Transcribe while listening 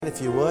If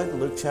you would,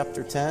 Luke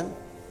chapter 10,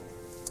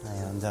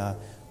 and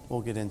we'll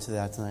get into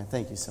that tonight.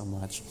 Thank you so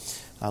much.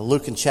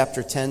 Luke in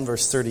chapter 10,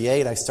 verse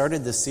 38. I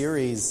started this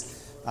series,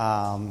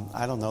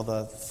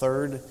 the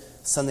third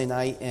Sunday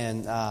night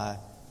in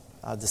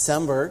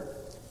December,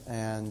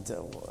 and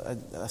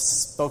I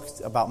spoke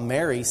about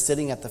Mary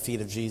sitting at the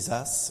feet of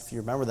Jesus. If you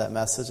remember that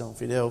message, I don't know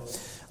if you do.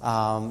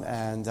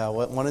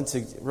 Wanted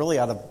to really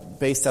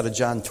based out of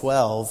John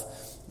 12.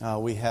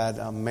 We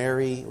had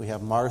Mary, we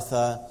have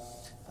Martha.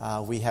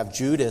 We have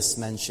Judas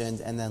mentioned,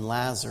 and then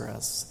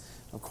Lazarus.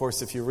 Of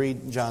course, if you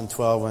read John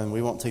 12, and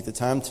we won't take the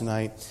time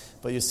tonight,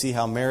 but you see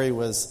how Mary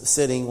was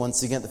sitting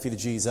once again at the feet of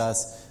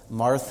Jesus.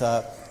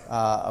 Martha,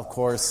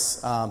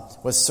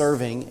 was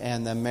serving,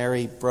 and then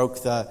Mary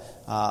broke the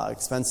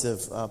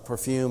expensive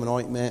perfume and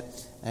ointment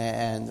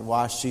and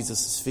washed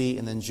Jesus' feet,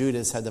 and then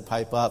Judas had to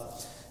pipe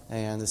up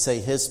and to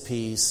say his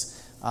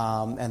piece.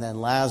 And then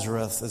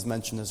Lazarus is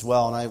mentioned as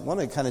well. And I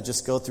want to kind of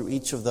just go through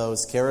each of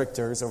those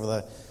characters over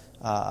the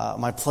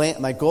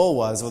my goal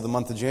was over the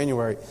month of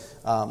January,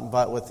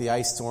 but with the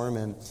ice storm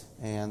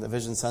and the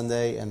Vision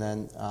Sunday, and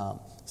then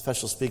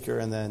special speaker,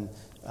 and then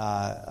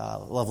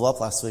Level Up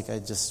last week, I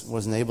just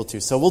wasn't able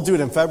to. So we'll do it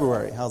in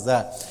February. How's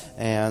that?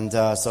 And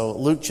so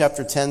Luke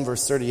chapter 10,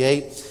 verse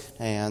 38.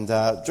 And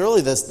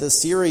really,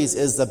 this series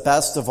is the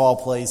best of all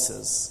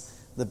places.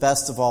 The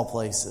best of all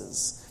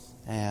places.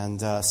 And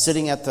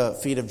sitting at the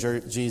feet of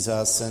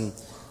Jesus. And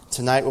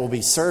tonight we'll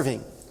be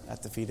serving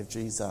at the feet of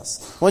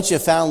Jesus. Once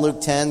you've found Luke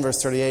 10,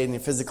 verse 38, and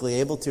you're physically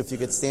able to, if you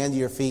could stand to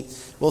your feet,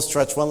 we'll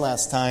stretch one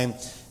last time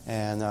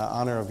in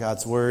honor of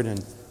God's word,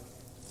 and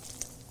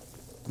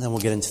then we'll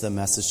get into the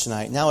message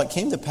tonight. Now it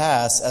came to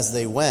pass, as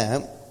they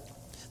went,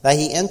 that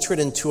he entered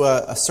into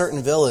a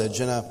certain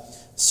village, and a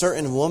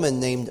certain woman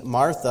named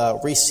Martha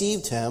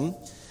received him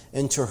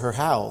into her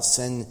house.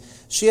 And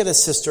she had a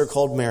sister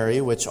called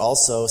Mary, which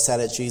also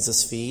sat at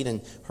Jesus' feet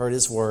and heard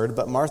his word.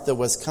 But Martha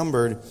was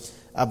cumbered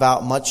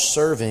about much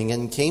serving,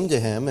 and came to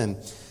him and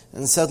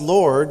said,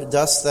 Lord,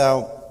 dost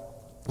thou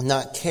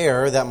not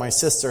care that my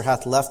sister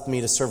hath left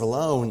me to serve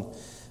alone?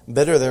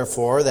 Bid her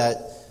therefore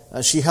that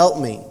she help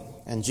me.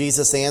 And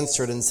Jesus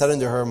answered and said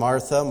unto her,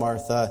 Martha,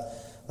 Martha,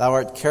 thou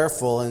art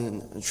careful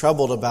and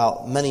troubled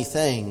about many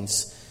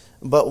things,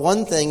 but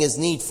one thing is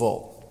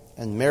needful,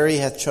 and Mary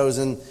hath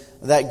chosen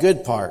that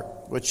good part,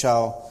 which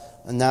shall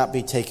not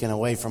be taken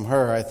away from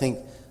her. I think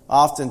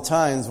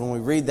oftentimes when we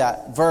read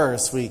that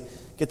verse, we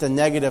get the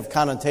negative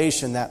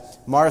connotation that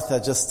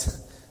Martha just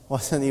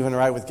wasn't even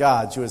right with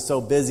God. She was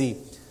so busy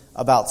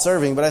about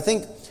serving. But I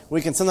think we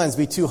can sometimes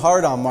be too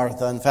hard on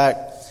Martha. In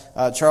fact,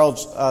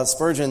 Charles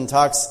Spurgeon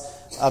talks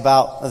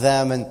about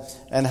them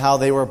and how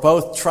they were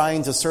both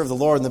trying to serve the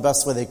Lord in the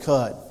best way they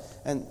could.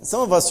 And some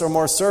of us are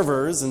more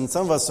servers, and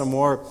some of us are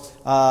more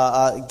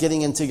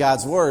getting into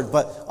God's Word.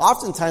 But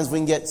oftentimes we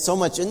can get so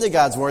much into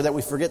God's Word that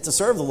we forget to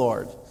serve the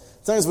Lord.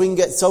 Sometimes we can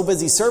get so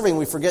busy serving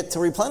we forget to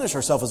replenish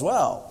ourselves as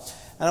well.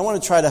 And I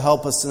want to try to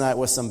help us tonight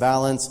with some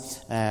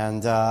balance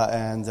and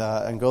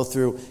go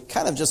through,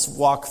 kind of just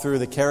walk through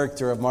the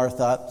character of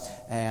Martha.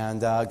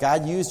 And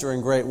God used her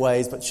in great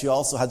ways, but she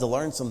also had to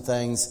learn some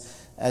things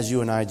as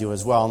you and I do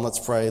as well. And let's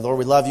pray. Lord,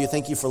 we love you.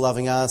 Thank you for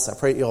loving us. I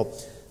pray you'll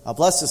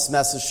bless this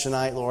message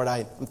tonight, Lord.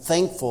 I'm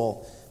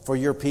thankful for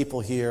your people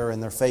here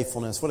and their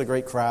faithfulness. What a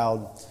great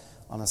crowd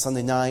on a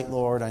Sunday night,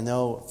 Lord. I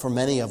know for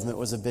many of them it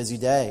was a busy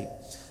day.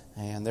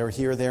 And they're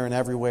here, there, and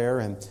everywhere,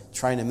 and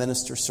trying to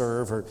minister,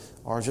 serve,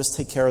 or just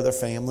take care of their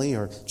family,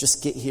 or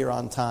just get here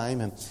on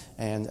time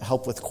and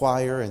help with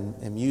choir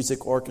and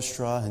music,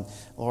 orchestra, and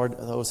Lord,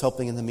 those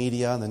helping in the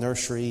media and the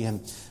nursery,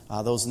 and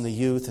those in the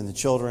youth and the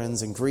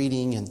children's, and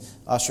greeting and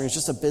ushering. It's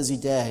just a busy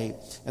day,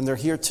 and they're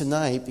here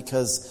tonight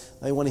because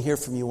they want to hear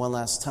from you one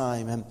last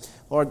time. And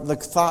Lord, the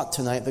thought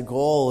tonight, the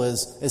goal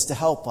is to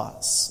help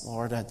us,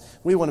 Lord. And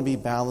we want to be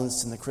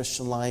balanced in the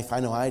Christian life.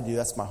 I know I do.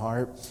 That's my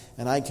heart.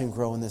 And I can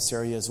grow in this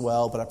area as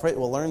well. But I pray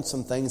we'll learn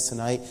some things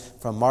tonight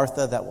from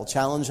Martha that will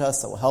challenge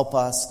us, that will help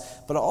us,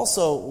 but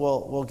also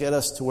will get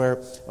us to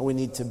where we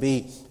need to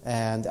be.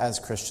 And as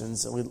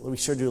Christians, we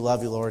sure do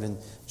love you, Lord. In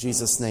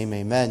Jesus' name,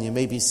 amen. You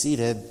may be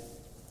seated.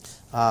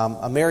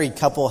 A married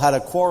couple had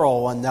a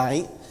quarrel one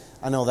night.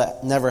 I know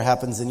that never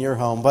happens in your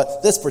home,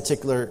 but this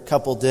particular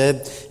couple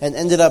did, and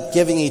ended up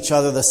giving each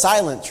other the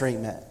silent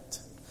treatment.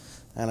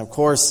 And of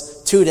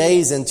course, 2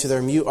 days into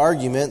their mute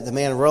argument, the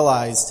man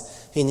realized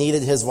he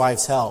needed his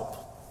wife's help.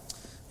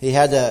 He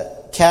had to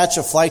catch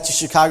a flight to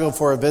Chicago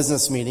for a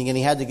business meeting, and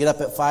he had to get up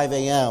at 5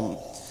 a.m.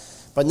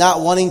 But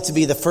not wanting to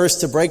be the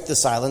first to break the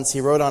silence,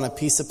 he wrote on a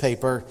piece of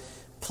paper,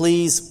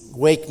 "Please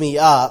wake me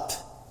up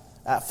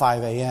at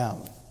 5 a.m."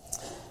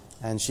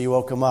 And she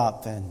woke him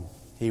up, and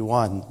he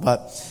won.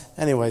 But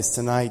anyways,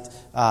 tonight,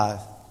 I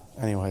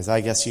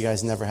guess you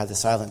guys never had the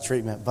silent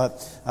treatment,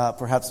 but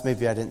perhaps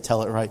maybe I didn't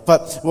tell it right.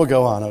 But we'll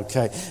go on,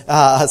 okay?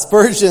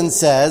 Spurgeon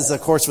says,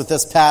 of course, with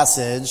this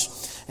passage,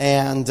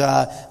 and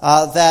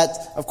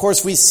that, of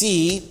course, we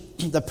see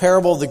the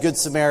parable of the Good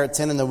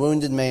Samaritan and the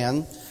wounded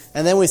man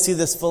And then we see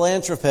this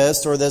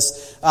philanthropist or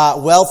this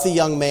wealthy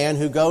young man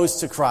who goes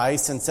to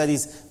Christ and said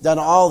he's done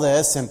all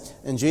this.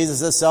 And Jesus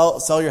says,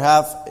 sell your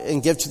half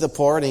and give to the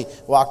poor. And he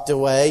walked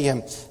away.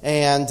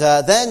 And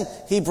then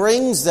he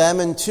brings them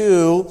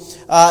into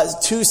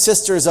two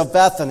sisters of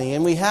Bethany.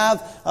 And we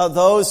have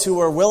those who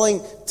were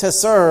willing to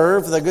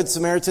serve, the Good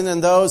Samaritan,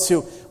 and those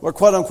who were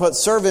quote-unquote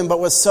serving, but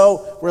was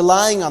so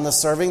relying on the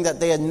serving that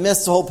they had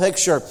missed the whole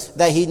picture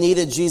that he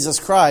needed Jesus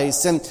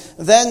Christ. And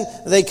then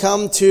they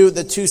come to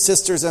the two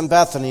sisters in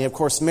Bethany, of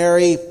course,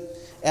 Mary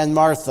and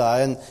Martha.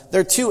 And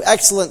they're two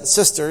excellent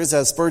sisters,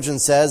 as Spurgeon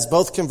says,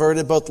 both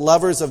converted, both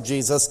lovers of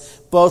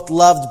Jesus, both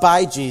loved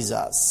by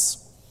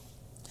Jesus.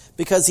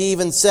 Because he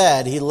even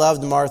said he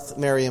loved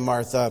Mary and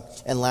Martha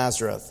and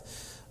Lazarus.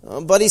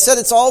 But he said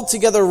it's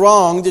altogether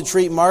wrong to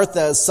treat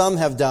Martha as some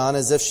have done,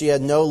 as if she had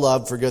no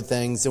love for good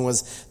things and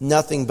was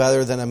nothing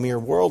better than a mere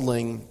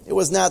worldling. It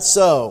was not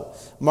so.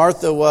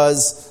 Martha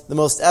was the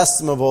most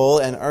estimable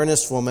and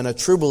earnest woman, a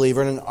true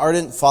believer and an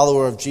ardent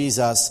follower of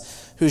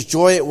Jesus, whose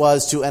joy it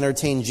was to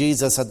entertain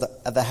Jesus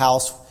at the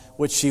house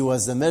which she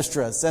was the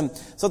mistress. And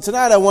so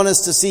tonight I want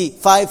us to see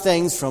 5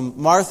 things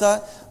from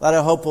Martha that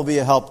I hope will be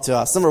a help to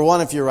us. Number 1,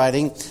 if you're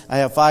writing, I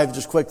have 5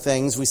 just quick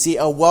things. We see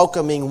a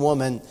welcoming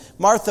woman.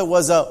 Martha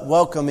was a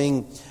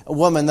welcoming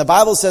woman. The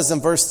Bible says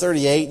in verse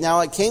 38, "Now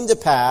it came to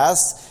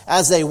pass,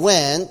 as they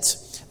went,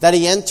 that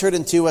he entered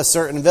into a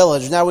certain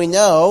village." Now we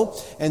know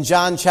in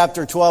John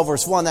chapter 12,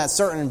 verse 1, that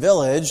certain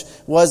village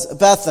was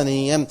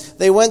Bethany. And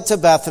they went to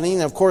Bethany.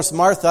 And of course,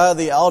 Martha,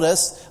 the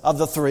eldest of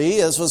the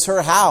 3, this was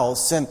her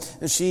house. And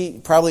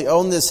she probably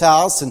owned this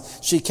house and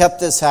she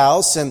kept this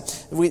house. And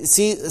we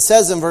see, it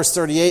says in verse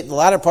 38, the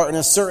latter part, "And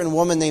a certain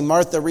woman named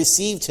Martha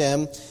received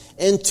him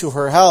into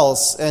her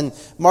house." And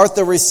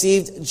Martha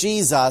received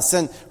Jesus.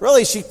 And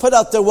really, she put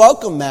out the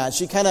welcome mat.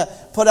 She kind of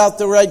put out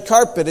the red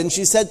carpet. And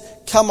she said,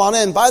 "Come on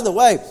in." By the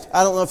way,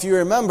 I don't know if you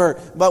remember,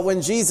 but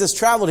when Jesus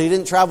traveled, he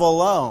didn't travel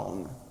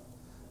alone.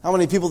 How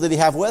many people did he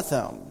have with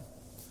him?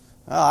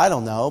 Oh, I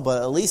don't know,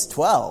 but at least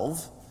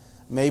 12,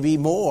 maybe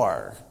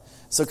more.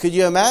 So could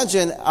you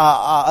imagine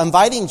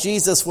inviting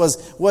Jesus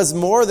was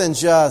more than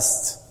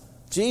just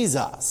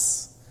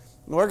Jesus.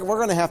 We're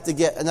going to have to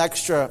get an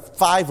extra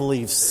 5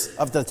 leaves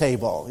of the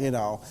table,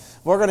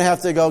 We're going to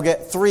have to go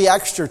get 3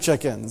 extra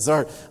chickens,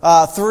 or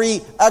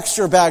 3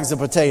 extra bags of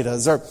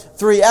potatoes, or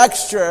 3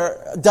 extra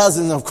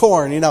dozen of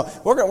corn.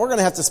 We're going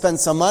to have to spend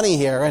some money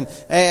here,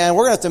 and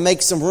we're going to have to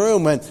make some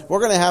room, and we're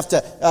going to have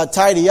to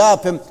tidy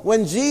up. And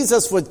when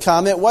Jesus would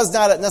come, it was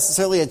not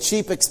necessarily a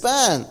cheap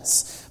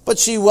expense, but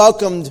she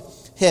welcomed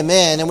him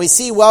in. And we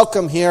see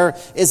welcome here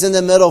is in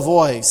the middle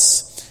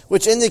voice,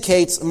 which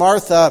indicates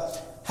Martha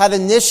had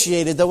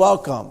initiated the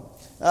welcome.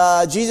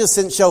 Jesus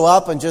didn't show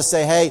up and just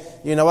say, "Hey,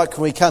 you know what,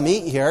 can we come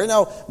eat here?"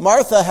 No,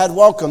 Martha had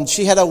welcomed.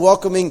 She had a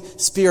welcoming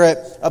spirit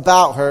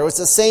about her. It was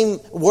the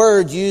same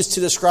word used to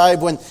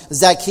describe when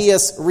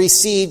Zacchaeus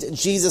received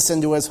Jesus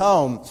into his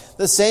home.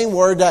 The same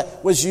word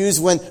that was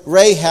used when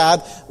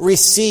Rahab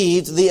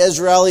received the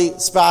Israeli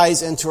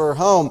spies into her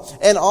home.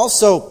 And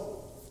also,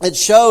 it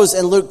shows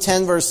in Luke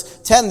 10, verse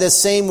 10, this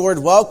same word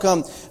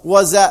welcome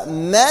was that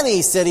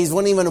many cities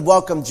wouldn't even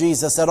welcome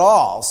Jesus at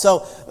all.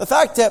 So the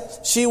fact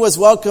that she was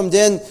welcomed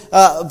in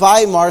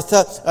by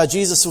Martha,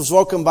 Jesus was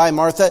welcomed by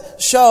Martha,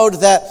 showed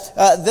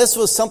that this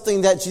was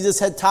something that Jesus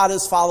had taught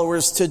his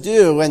followers to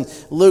do in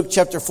Luke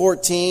chapter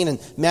 14 and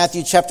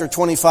Matthew chapter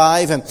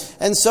 25.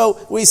 And so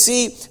we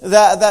see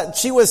that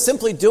she was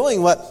simply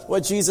doing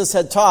what Jesus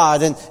had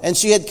taught, and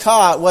she had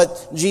caught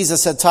what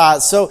Jesus had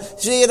taught. So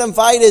she had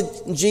invited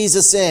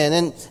Jesus in.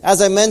 And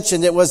as I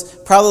mentioned, it was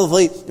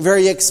probably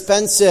very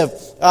expensive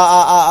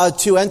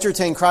to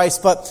entertain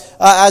Christ. But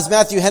as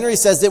Matthew Henry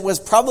says, it was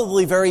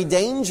probably very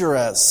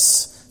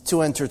dangerous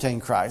to entertain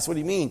Christ. What do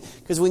you mean?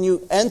 Because when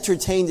you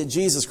entertained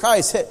Jesus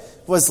Christ, it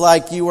was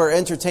like you were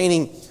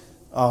entertaining,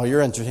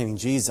 you're entertaining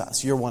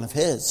Jesus. You're one of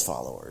his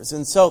followers.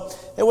 And so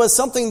it was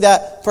something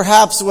that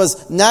perhaps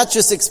was not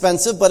just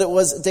expensive, but it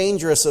was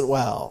dangerous as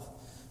well.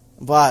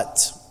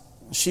 But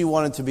she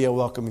wanted to be a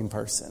welcoming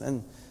person.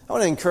 And I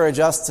want to encourage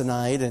us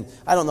tonight, and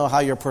I don't know how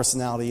your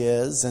personality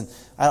is, and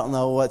I don't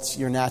know what's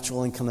your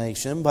natural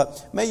inclination,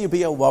 but may you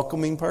be a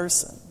welcoming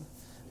person,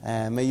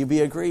 and may you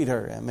be a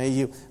greeter, and may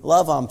you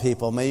love on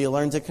people, may you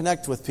learn to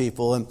connect with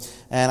people. And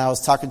I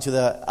was talking to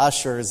the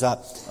ushers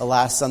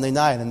last Sunday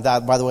night, and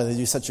by the way, they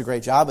do such a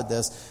great job at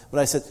this, but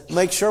I said,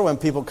 make sure when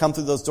people come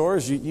through those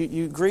doors,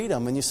 you greet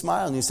them, and you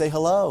smile, and you say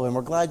hello, and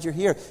we're glad you're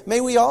here. May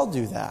we all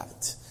do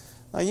that.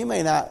 Now, you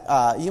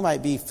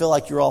might feel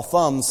like you're all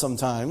thumbs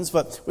sometimes,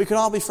 but we can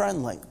all be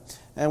friendly,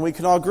 and we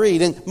can all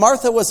greet. And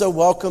Martha was a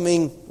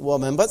welcoming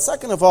woman. But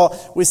second of all,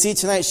 we see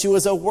tonight she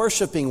was a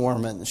worshiping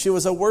woman. She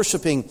was a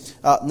worshiping,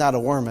 not a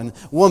woman,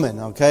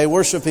 okay?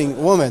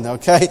 Worshiping woman,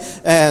 okay?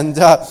 And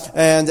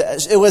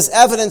it was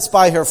evidenced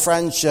by her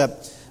friendship.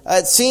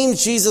 It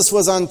seems Jesus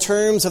was on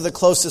terms of the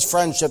closest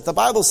friendship. The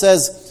Bible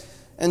says,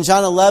 in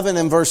John 11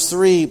 and verse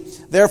 3,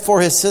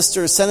 "Therefore his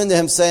sisters sent unto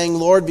him, saying,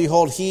 Lord,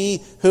 behold,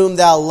 he whom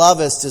thou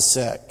lovest is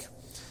sick."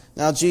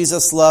 Now,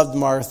 Jesus loved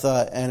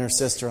Martha and her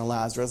sister and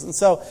Lazarus. And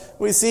so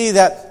we see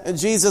that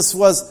Jesus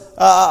was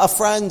a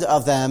friend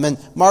of them. And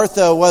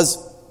Martha was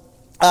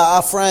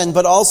a friend,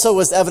 but also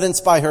was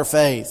evidenced by her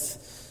faith.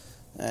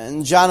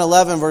 In John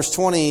 11, verse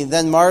 20,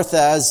 then Martha,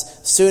 as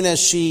soon as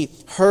she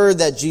heard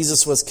that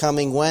Jesus was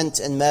coming, went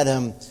and met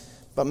him.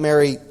 But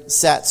Mary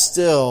sat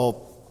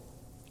still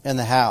in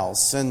the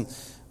house. And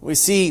we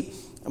see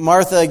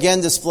Martha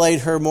again displayed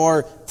her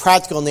more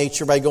practical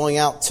nature by going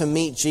out to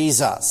meet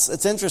Jesus.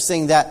 It's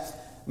interesting that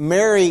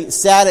Mary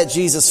sat at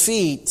Jesus'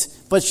 feet,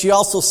 but she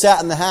also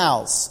sat in the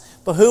house.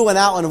 But who went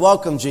out and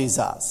welcomed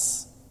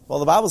Jesus? Well,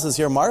 the Bible says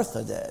here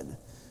Martha did.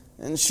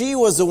 And she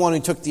was the one who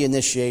took the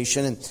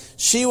initiation, and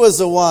she was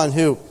the one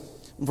who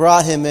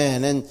brought him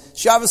in. And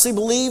she obviously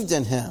believed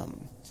in him.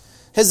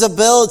 His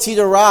ability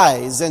to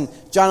rise. In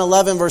John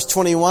 11, verse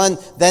 21,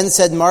 then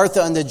said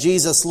Martha unto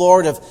Jesus,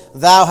 Lord, if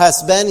thou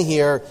hadst been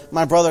here,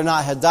 my brother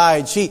not had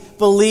died. She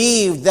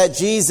believed that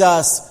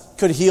Jesus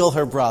could heal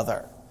her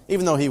brother,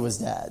 even though he was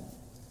dead.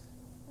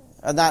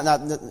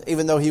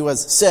 Even though he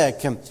was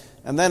sick.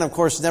 And then, of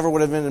course, never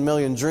would have been in a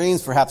million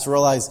dreams, perhaps,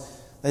 realize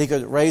that he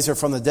could raise her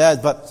from the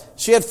dead. But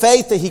she had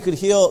faith that he could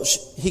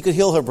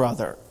heal her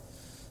brother.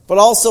 But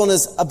also in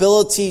his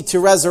ability to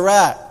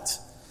resurrect.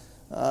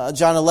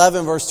 John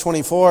 11, verse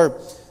 24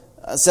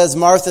 says,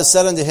 Martha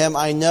said unto him,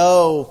 I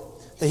know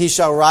that he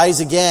shall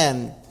rise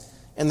again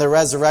in the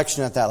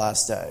resurrection at that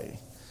last day.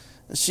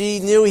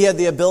 She knew he had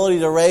the ability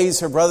to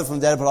raise her brother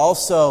from the dead, but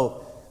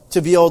also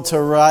to be able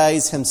to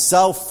rise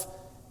himself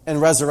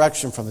in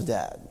resurrection from the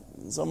dead.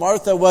 So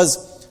Martha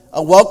was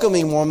a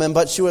welcoming woman,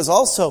 but she was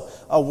also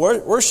a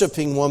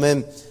worshiping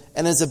woman,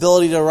 and his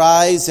ability to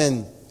rise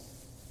and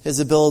his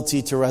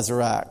ability to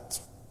resurrect.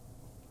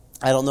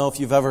 I don't know if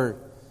you've ever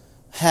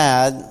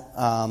had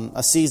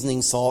a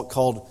seasoning salt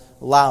called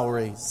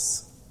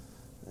Lawry's.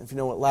 If you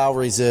know what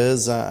Lawry's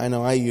is, I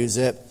know I use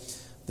it.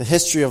 The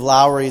history of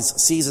Lawry's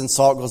seasoned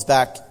salt goes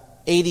back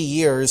 80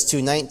 years to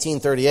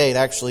 1938,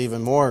 actually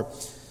even more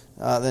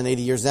than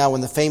 80 years now,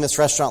 when the famous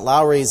restaurant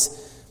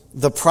Lawry's,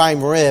 the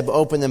Prime Rib,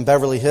 opened in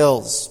Beverly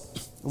Hills.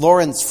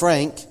 Lawrence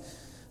Frank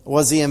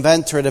was the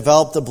inventor,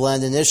 developed the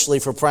blend initially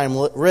for Prime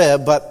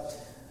Rib, but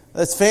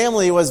his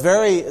family was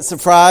very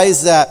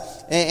surprised that,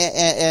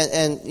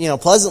 and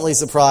pleasantly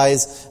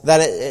surprised that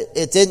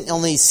it didn't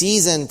only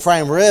season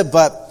prime rib,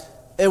 but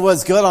it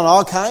was good on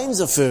all kinds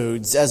of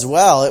foods as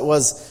well. It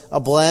was a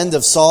blend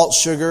of salt,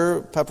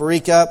 sugar,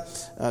 paprika,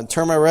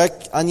 turmeric,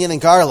 onion, and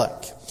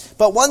garlic.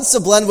 But once the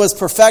blend was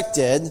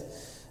perfected,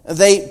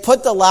 they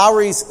put the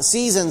Lawry's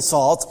seasoned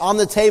salt on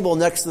the table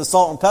next to the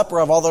salt and pepper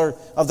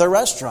of their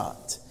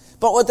restaurant.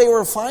 But what they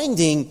were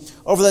finding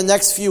over the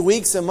next few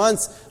weeks and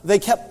months, they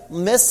kept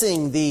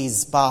missing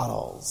these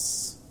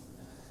bottles.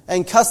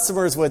 And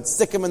customers would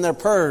stick them in their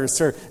purse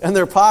or in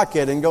their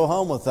pocket and go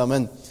home with them.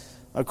 And,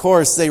 of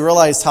course, they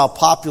realized how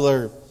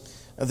popular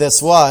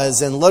this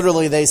was. And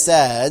literally they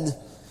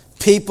said,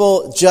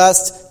 people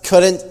just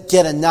couldn't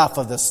get enough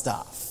of this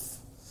stuff.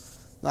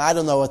 Now, I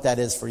don't know what that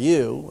is for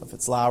you, if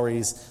it's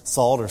Lawry's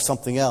salt or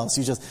something else.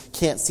 You just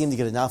can't seem to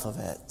get enough of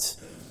it.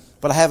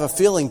 But I have a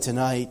feeling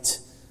tonight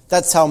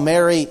that's how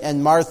Mary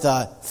and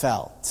Martha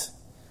felt.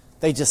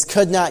 They just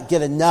could not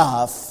get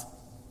enough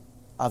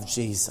of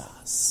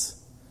Jesus.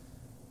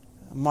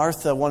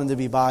 Martha wanted to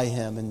be by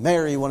him, and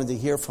Mary wanted to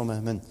hear from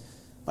him. And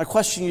my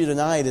question to you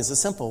tonight is a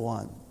simple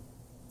one.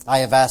 I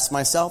have asked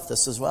myself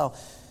this as well.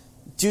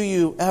 Do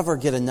you ever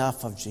get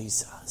enough of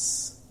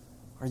Jesus?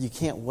 Or you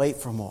can't wait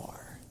for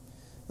more?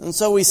 And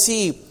so we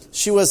see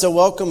she was a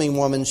welcoming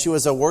woman. She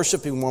was a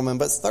worshiping woman.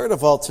 But third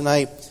of all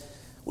tonight,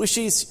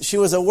 she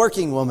was a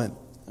working woman.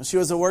 She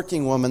was a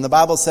working woman. The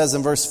Bible says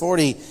in verse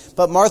 40,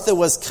 but Martha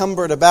was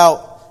cumbered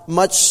about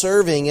much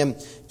serving and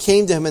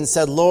came to him and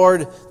said,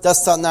 Lord,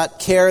 dost thou not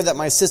care that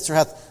my sister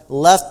hath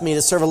left me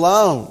to serve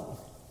alone?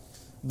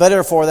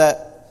 Better for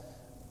that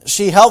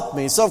she helped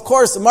me. So of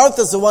course,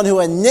 Martha's the one who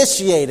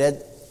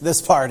initiated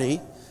this party.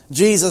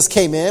 Jesus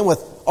came in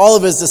with all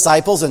of his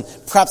disciples and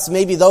perhaps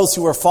maybe those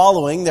who were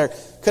following. There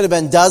could have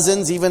been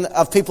dozens even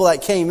of people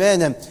that came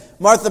in, and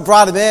Martha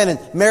brought him in, and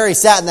Mary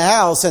sat in the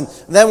house. And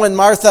then when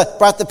Martha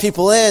brought the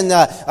people in,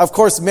 of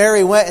course,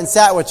 Mary went and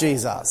sat with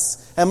Jesus.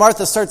 And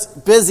Martha starts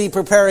busy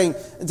preparing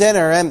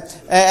dinner,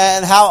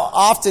 and how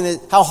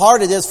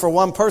hard it is for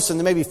one person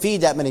to maybe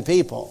feed that many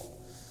people.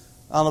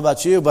 I don't know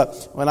about you,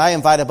 but when I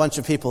invite a bunch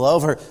of people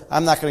over,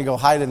 I'm not going to go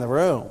hide in the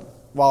room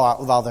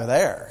while they're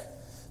there.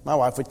 My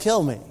wife would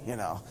kill me,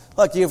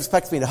 Look, you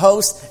expect me to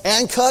host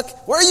and cook?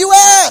 Where are you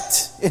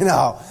at?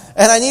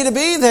 And I need to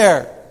be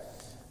there.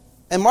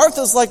 And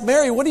Martha's like,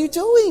 Mary, what are you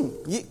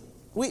doing?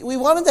 We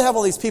wanted to have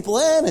all these people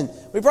in, and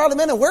we brought them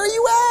in, and where are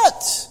you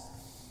at?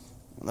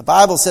 And the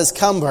Bible says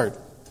cumbered.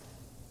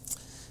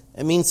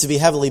 It means to be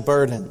heavily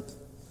burdened.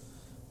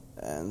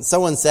 And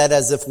someone said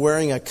as if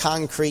wearing a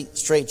concrete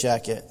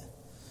straitjacket.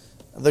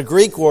 The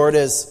Greek word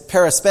is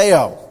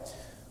perispeo,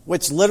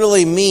 which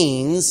literally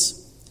means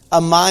a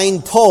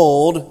mind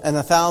pulled in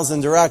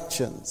 1,000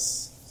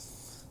 directions.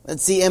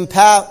 It's the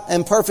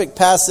imperfect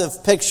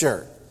passive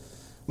picture.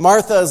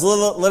 Martha is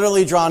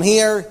literally drawn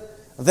here,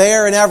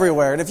 there and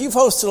everywhere. And if you've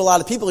hosted a lot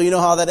of people, you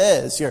know how that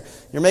is. You're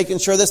making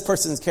sure this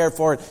person's cared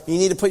for. You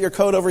need to put your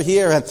coat over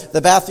here. And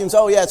the bathrooms,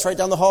 oh yeah, it's right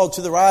down the hall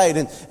to the right.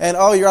 And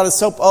oh, you're out of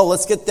soap. Oh,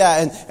 let's get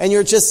that. And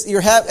you're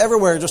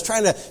everywhere, just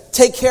trying to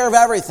take care of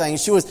everything.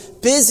 She was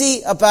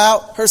busy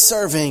about her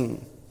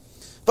serving.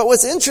 But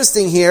what's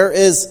interesting here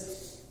is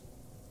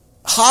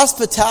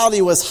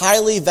hospitality was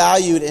highly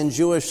valued in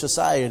Jewish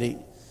society.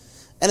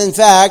 And in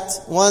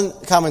fact, one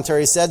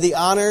commentary said the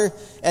honor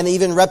and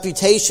even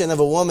reputation of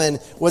a woman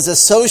was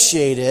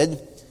associated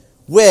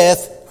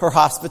with her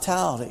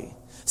hospitality.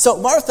 So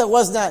Martha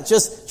was not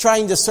just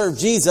trying to serve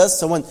Jesus,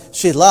 someone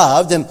she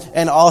loved,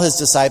 and all his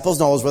disciples,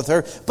 Noah was with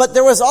her, but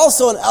there was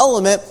also an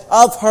element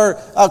of her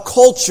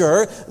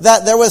culture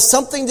that there was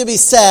something to be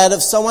said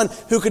of someone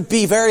who could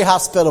be very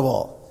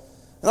hospitable.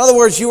 In other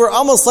words, you were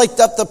almost like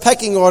up the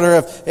pecking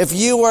order if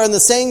you were in the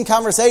same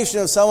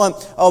conversation of someone,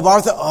 oh,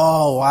 Martha,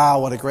 oh,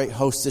 wow, what a great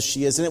hostess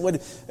she is. And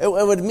it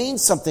would mean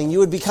something. You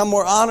would become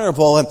more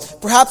honorable. And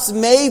perhaps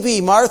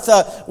maybe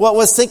Martha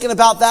was thinking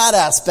about that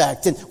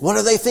aspect. And what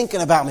are they thinking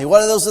about me?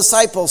 What are those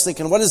disciples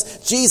thinking? What is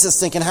Jesus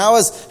thinking? How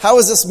is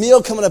this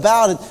meal coming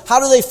about? And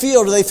how do they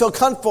feel? Do they feel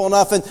comfortable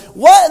enough? And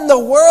what in the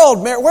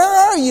world, Mary? Where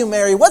are you,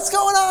 Mary? What's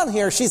going on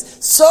here?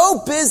 She's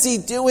so busy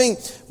doing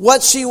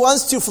what she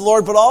wants to for the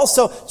Lord, but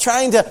also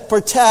trying to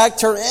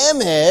protect her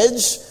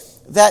image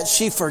that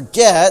she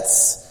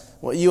forgets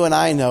what you and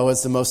I know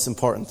is the most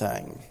important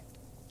thing.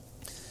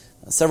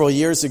 Several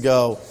years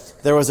ago,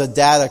 there was a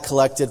data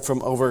collected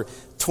from over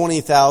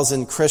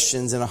 20,000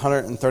 Christians in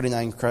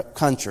 139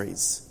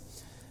 countries.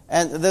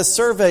 And this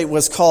survey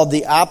was called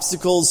The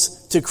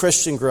Obstacles to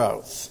Christian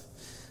Growth.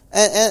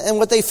 And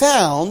what they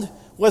found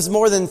was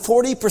more than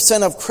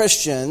 40% of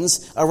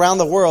Christians around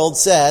the world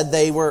said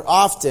they were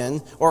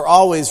often or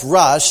always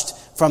rushed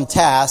from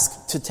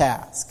task to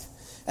task.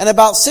 And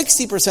about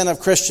 60% of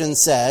Christians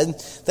said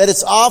that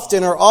it's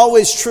often or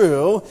always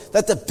true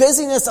that the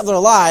busyness of their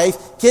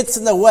life gets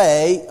in the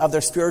way of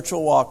their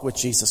spiritual walk with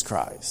Jesus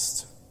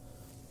Christ.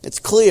 It's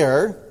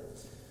clear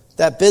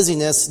that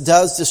busyness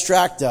does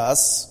distract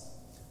us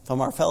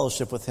from our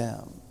fellowship with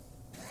Him.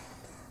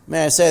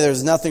 May I say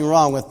there's nothing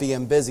wrong with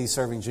being busy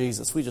serving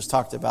Jesus. We just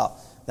talked about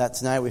that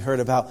tonight. We heard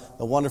about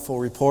the wonderful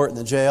report in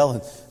the jail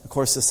and, of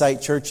course, the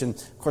site church. And,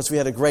 of course, we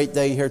had a great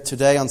day here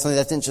today on something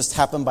that didn't just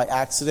happen by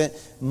accident.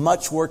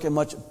 Much work and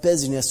much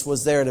busyness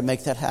was there to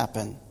make that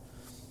happen.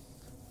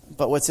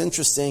 But what's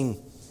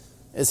interesting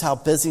is how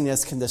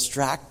busyness can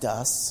distract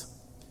us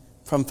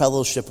from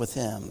fellowship with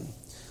Him.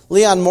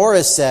 Leon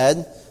Morris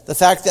said, the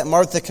fact that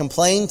Martha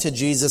complained to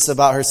Jesus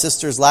about her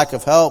sister's lack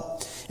of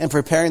help in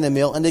preparing the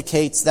meal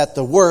indicates that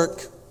the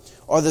work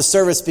or the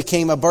service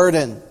became a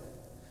burden.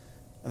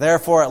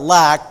 Therefore, it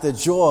lacked the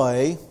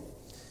joy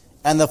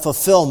and the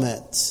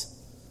fulfillment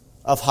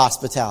of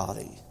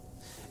hospitality.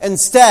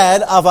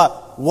 Instead of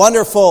a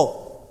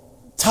wonderful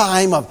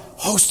time of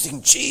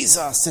hosting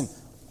Jesus and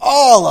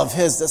all of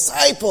His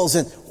disciples,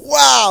 and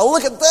wow,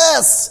 look at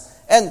this.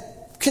 And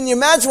can you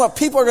imagine what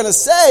people are going to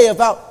say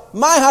about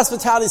my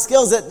hospitality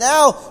skills? That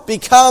now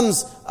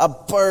becomes a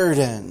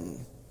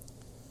burden.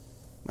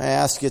 May I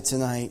ask you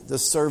tonight,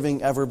 does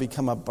serving ever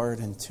become a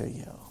burden to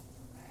you?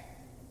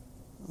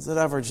 Does it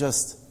ever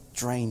just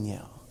drain you?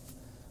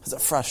 Does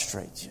it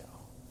frustrate you?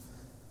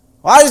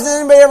 Why doesn't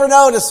anybody ever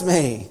notice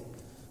me?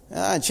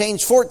 I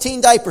changed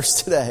 14 diapers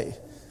today.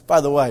 By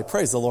the way,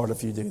 praise the Lord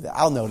if you do that.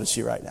 I'll notice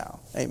you right now.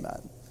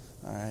 Amen.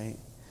 All right.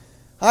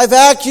 I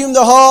vacuumed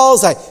the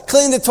halls. I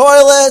cleaned the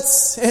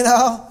toilets.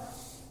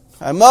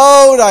 I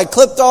mowed. I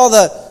clipped all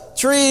the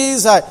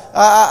trees.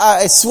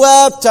 I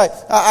swept.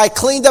 I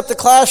cleaned up the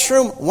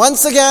classroom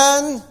once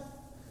again.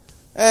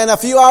 And a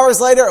few hours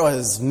later, it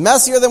was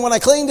messier than when I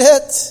cleaned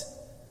it.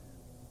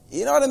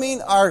 You know what I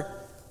mean?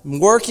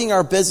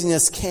 Our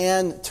busyness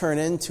can turn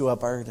into a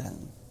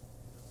burden.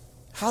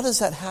 How does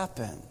that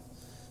happen?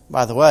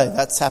 By the way,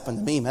 that's happened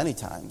to me many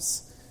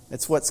times.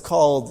 It's what's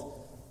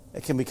called,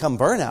 it can become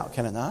burnout,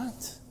 can it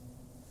not?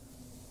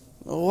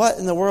 What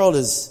in the world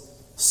is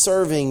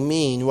serving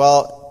mean?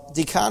 Well,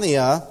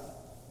 diakonia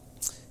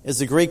is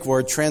the Greek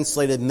word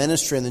translated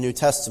ministry in the New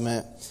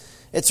Testament.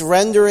 It's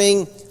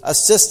rendering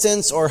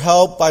assistance or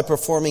help by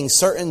performing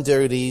certain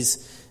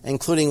duties,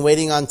 including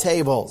waiting on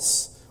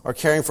tables or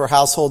caring for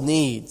household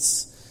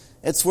needs.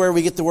 It's where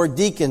we get the word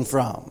deacon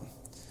from.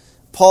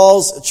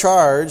 Paul's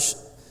charged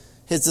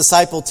his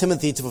disciple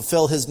Timothy to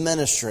fulfill his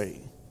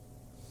ministry.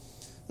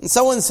 And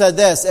someone said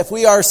this, if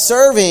we are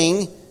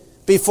serving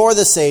before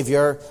the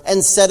Savior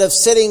instead of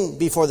sitting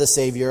before the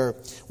Savior,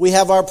 we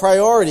have our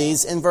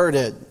priorities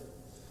inverted.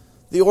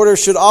 The order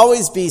should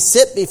always be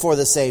sit before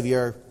the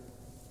Savior,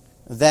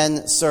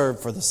 then serve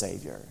for the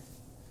Savior.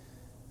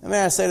 And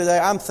may I say today,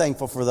 I'm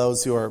thankful for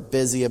those who are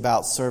busy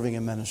about serving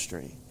in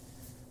ministry.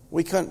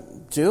 We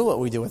couldn't do what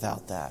we do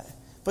without that.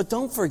 But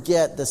don't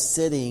forget the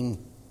sitting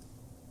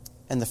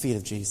and the feet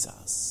of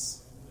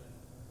Jesus.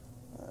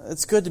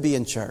 It's good to be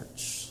in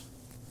church.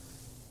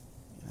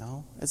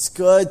 It's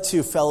good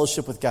to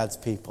fellowship with God's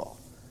people.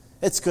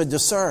 It's good to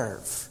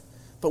serve.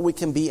 But we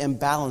can be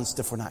imbalanced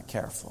if we're not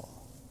careful.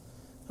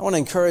 I want to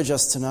encourage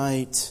us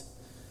tonight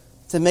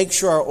to make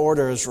sure our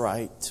order is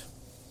right.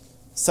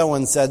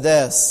 Someone said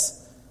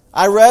this: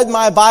 I read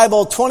my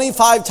Bible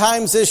 25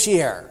 times this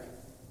year,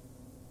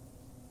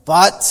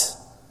 but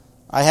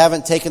I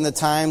haven't taken the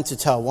time to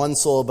tell one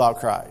soul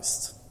about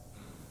Christ.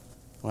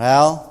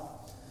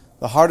 Well,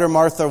 the harder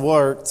Martha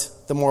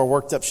worked, the more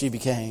worked up she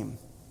became.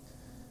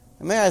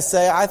 And may I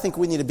say, I think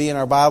we need to be in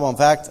our Bible. In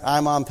fact,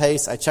 I'm on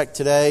pace. I checked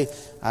today.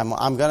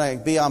 I'm going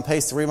to be on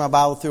pace to read my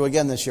Bible through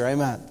again this year.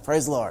 Amen.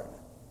 Praise the Lord.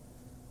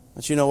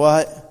 But you know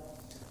what?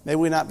 May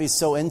we not be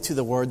so into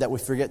the Word that we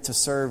forget to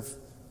serve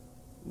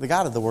the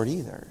God of the Word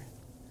either.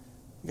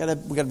 We got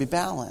to be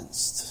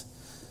balanced.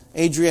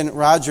 Adrian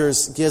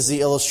Rogers gives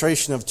the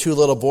illustration of two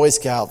little Boy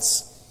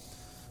Scouts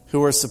who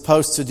were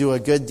supposed to do a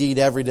good deed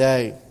every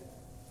day.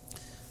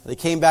 They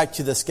came back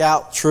to the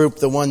scout troop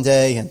the one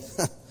day, and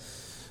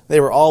they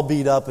were all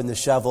beat up and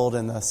disheveled,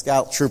 and the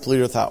scout troop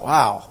leader thought,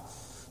 wow,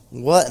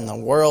 what in the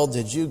world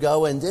did you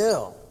go and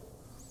do?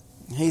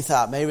 He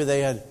thought maybe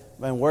they had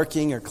been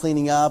working or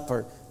cleaning up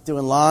or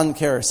doing lawn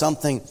care or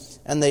something.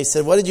 And they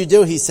said, what did you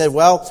do? He said,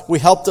 well, we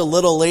helped a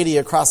little lady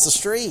across the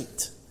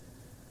street.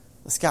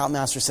 The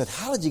scoutmaster said,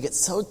 how did you get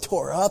so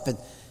tore up and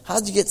how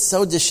did you get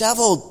so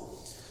disheveled?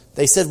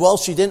 They said, well,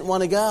 she didn't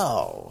want to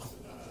go.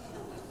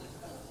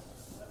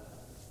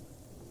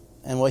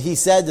 And what he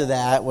said to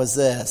that was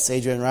this,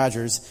 Adrian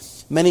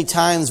Rogers: many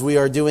times we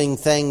are doing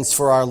things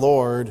for our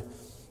Lord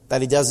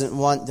that He doesn't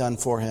want done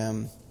for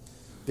Him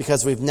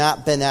because we've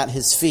not been at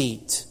His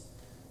feet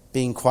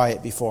being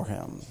quiet before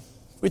Him.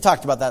 We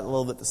talked about that a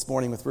little bit this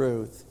morning with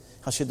Ruth,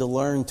 how she had to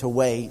learn to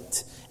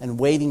wait, and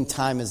waiting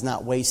time is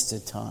not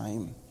wasted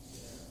time.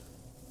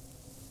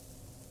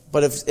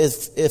 But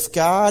if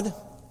God,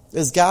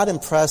 is God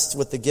impressed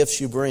with the gifts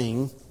you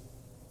bring,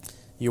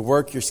 your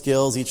work, your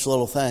skills, each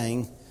little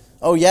thing?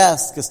 Oh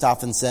yes,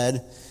 Gustafson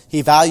said,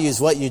 He values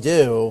what you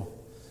do,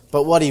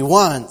 but what He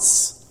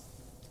wants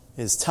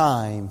is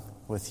time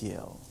with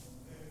you.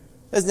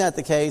 Isn't that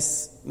the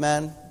case,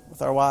 men,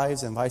 with our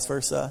wives and vice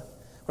versa?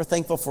 We're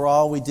thankful for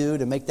all we do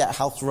to make that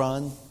house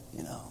run,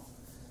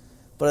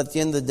 But at the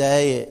end of the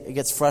day, it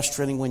gets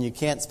frustrating when you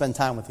can't spend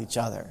time with each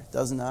other,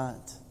 does it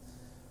not?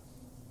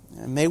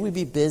 And may we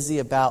be busy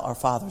about our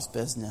Father's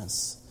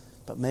business,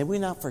 but may we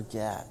not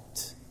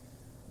forget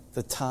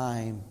the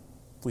time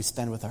we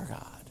spend with our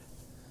God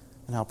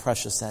and how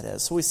precious that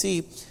is. So we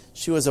see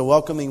she was a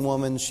welcoming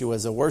woman, she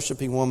was a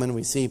worshiping woman,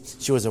 we see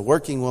she was a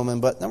working woman,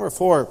 but number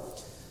 4,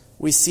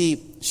 we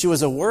see she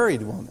was a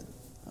worried woman.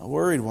 A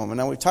worried woman.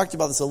 Now, we talked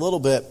about this a little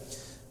bit,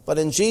 but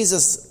in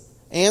Jesus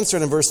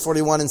answered in verse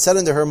 41 and said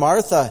unto her,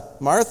 Martha,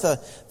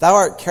 Martha, thou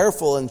art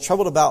careful and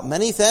troubled about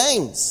many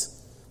things,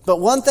 but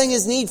one thing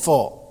is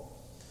needful.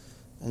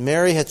 And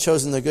Mary had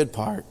chosen the good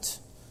part,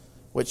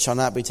 which shall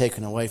not be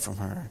taken away from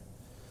her.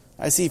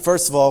 I see,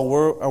 first of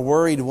all, a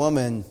worried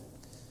woman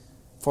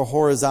for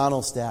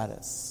horizontal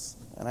status.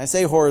 And I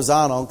say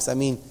horizontal because I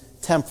mean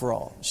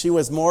temporal. She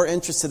was more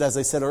interested, as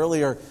I said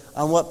earlier,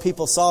 on what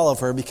people saw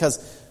of her,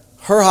 because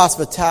her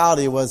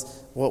hospitality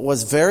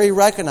was very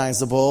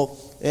recognizable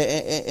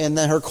in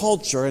her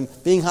culture, and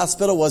being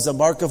hospitable was a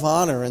mark of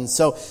honor. And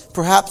so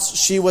perhaps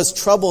she was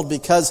troubled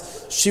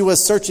because she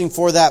was searching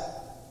for that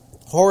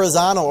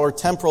horizontal or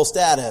temporal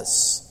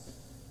status.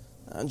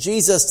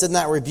 Jesus did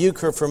not rebuke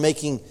her for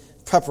making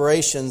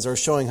preparations or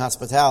showing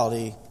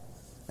hospitality,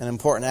 an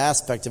important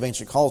aspect of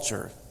ancient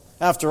culture.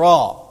 After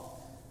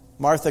all,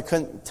 Martha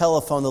couldn't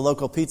telephone the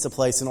local pizza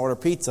place and order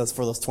pizzas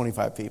for those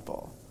 25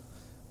 people.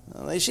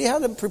 She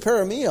had to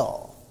prepare a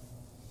meal.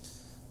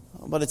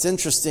 But it's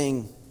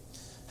interesting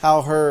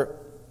how her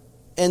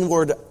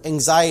inward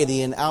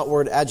anxiety and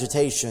outward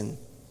agitation,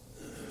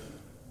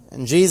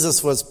 and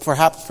Jesus was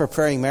perhaps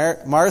preparing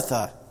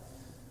Martha,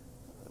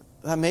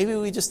 that maybe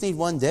we just need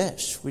one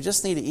dish. We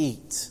just need to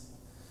eat.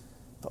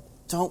 But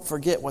don't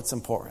forget what's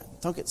important.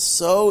 Don't get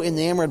so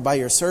enamored by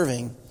your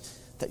serving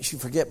that you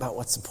forget about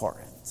what's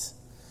important.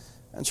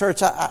 And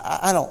church,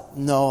 I don't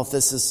know if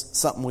this is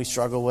something we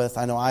struggle with.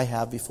 I know I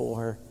have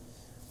before.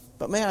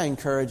 But may I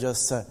encourage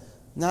us to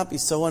not be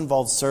so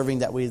involved serving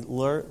that we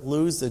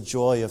lose the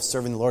joy of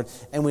serving the Lord,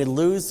 and we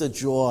lose the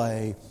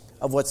joy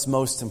of what's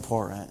most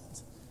important.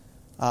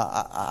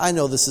 I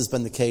know this has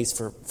been the case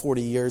for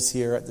 40 years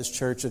here at this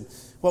church, and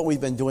what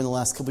we've been doing the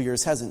last couple of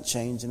years hasn't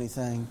changed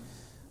anything.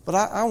 But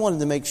I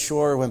wanted to make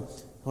sure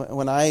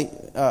when I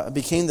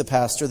became the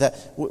pastor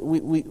that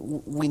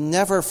we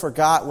never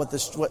forgot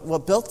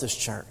what built this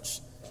church.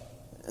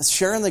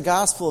 Sharing the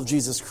gospel of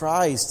Jesus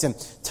Christ and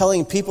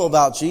telling people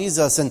about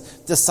Jesus and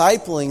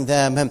discipling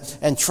them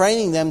and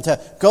training them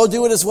to go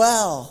do it as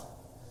well.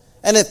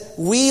 And if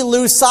we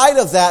lose sight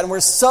of that and we're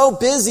so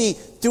busy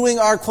doing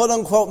our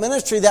quote-unquote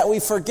ministry that we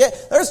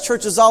forget, there's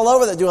churches all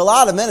over that do a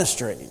lot of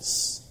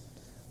ministries.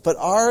 But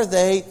are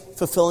they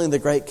fulfilling the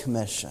Great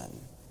Commission?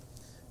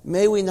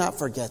 May we not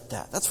forget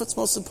that. That's what's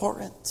most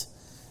important.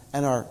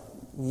 And our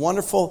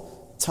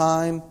wonderful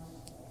time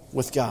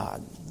with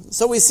God.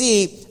 So we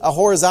see a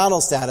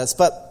horizontal status,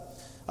 but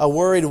a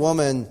worried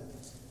woman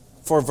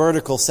for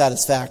vertical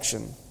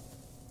satisfaction.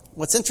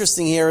 What's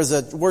interesting here is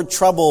the word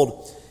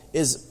troubled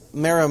is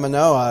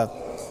Mariamanoa.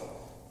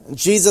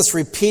 Jesus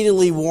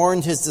repeatedly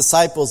warned his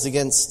disciples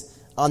against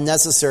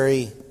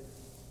unnecessary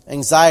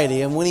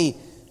anxiety. And when he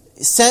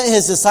sent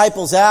his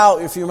disciples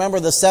out, if you remember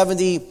the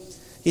 70,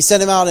 he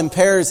sent them out in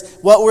pairs.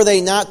 What were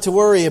they not to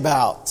worry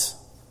about?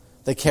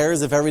 The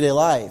cares of everyday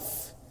life.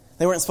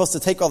 They weren't supposed to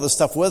take all this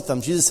stuff with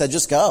them. Jesus said,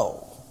 just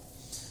go.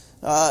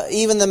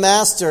 Even the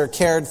master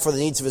cared for the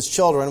needs of his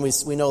children.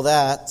 We know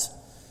that.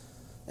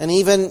 And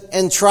even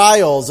in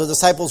trials, the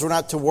disciples were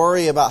not to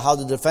worry about how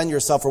to defend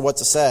yourself or what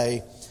to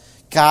say.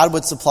 God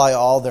would supply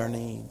all their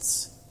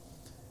needs.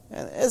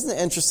 And isn't it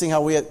interesting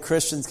how we as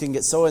Christians can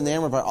get so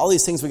enamored by all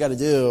these things we got to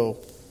do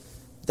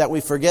that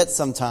we forget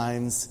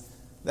sometimes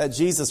that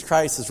Jesus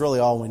Christ is really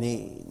all we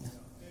need.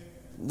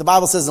 The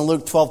Bible says in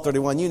Luke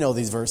 12:31, you know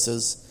these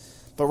verses,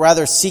 but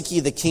rather seek ye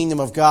the kingdom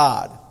of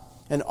God,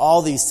 and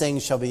all these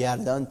things shall be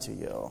added unto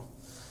you.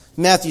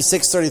 Matthew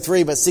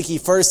 6:33, but seek ye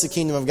first the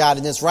kingdom of God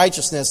and his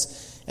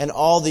righteousness, and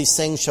all these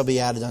things shall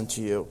be added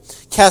unto you.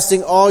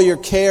 Casting all your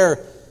care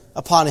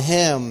upon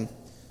him,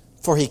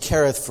 for he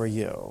careth for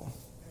you.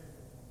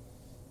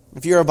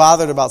 If you are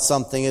bothered about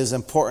something, it is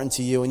important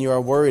to you, and you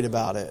are worried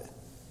about it.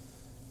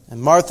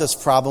 And Martha's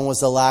problem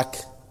was the lack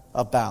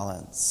of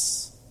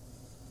balance.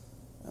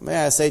 May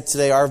I say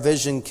today, our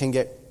vision can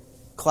get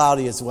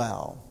cloudy as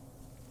well.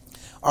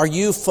 Are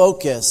you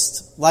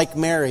focused, like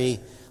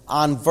Mary,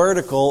 on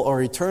vertical or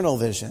eternal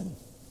vision?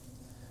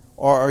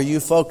 Or are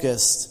you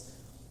focused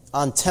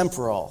on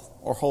temporal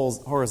or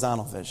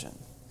horizontal vision?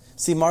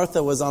 See,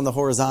 Martha was on the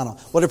horizontal.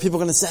 What are people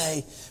going to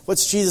say?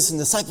 What's Jesus and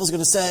the disciples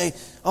going to say?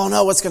 Oh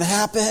no, what's going to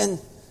happen?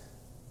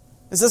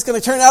 Is this going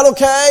to turn out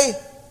okay?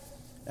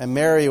 And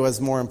Mary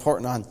was more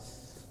important on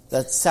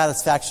that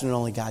satisfaction that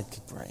only God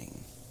could bring.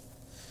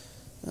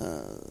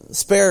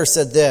 Spare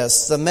said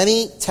this, the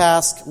many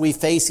tasks we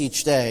face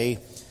each day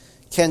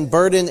can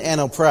burden and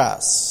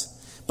oppress,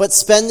 but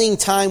spending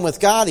time with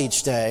God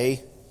each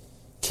day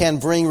can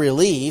bring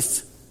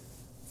relief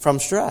from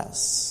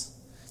stress.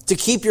 To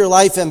keep your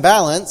life in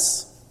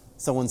balance,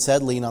 someone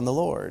said, lean on the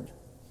Lord.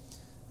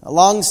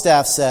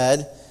 Longstaff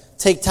said,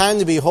 take time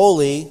to be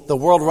holy, the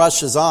world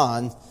rushes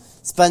on,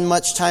 spend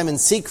much time in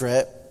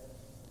secret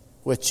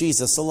with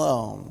Jesus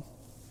alone.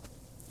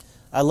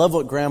 I love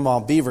what Grandma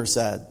Beaver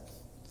said.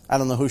 I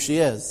don't know who she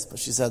is, but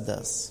she said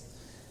this.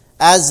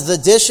 As the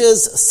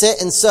dishes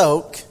sit and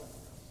soak,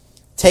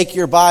 take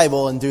your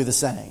Bible and do the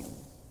same.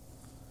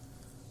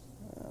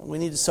 We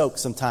need to soak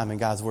some time in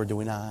God's Word, do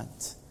we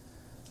not?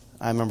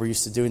 I remember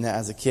used to doing that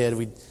as a kid.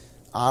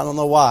 I don't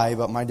know why,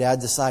 but my dad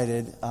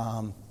decided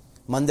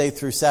Monday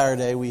through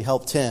Saturday we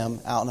helped him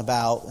out and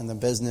about in the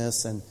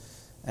business and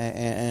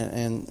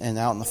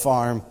out on the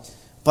farm.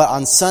 But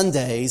on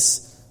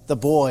Sundays, the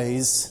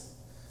boys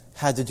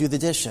had to do the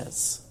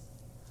dishes.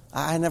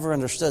 I never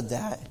understood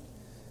that.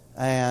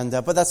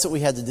 But that's what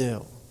we had to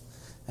do.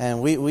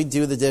 And we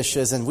do the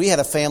dishes. And we had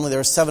a family. There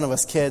were 7 of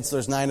us kids. So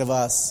there's 9 of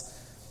us.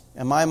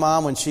 And my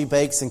mom, when she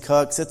bakes and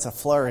cooks, it's a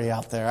flurry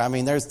out there. I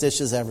mean, there's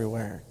dishes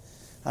everywhere.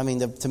 I mean,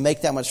 to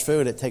make that much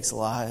food, it takes a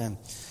lot. And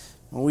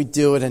we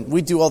do it. And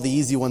we do all the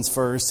easy ones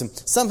first. And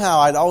somehow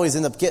I'd always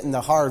end up getting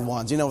the hard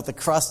ones, with the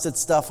crusted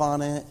stuff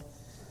on it.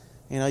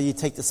 You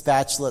take the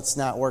spatula, it's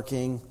not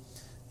working.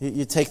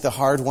 You take the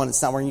hard one,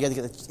 it's not working. You got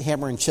to get the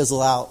hammer and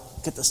chisel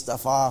out, get the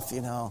stuff off,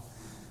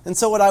 And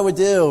so what I would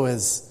do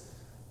is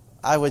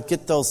I would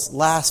get those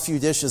last few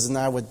dishes and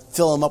I would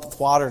fill them up with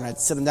water and I'd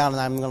sit them down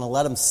and I'm going to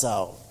let them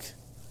soak.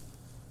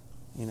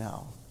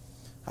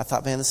 I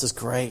thought, man, this is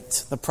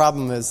great. The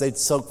problem is they'd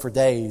soak for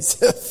days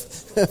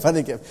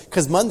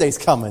because Monday's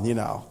coming,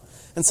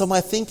 And so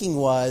my thinking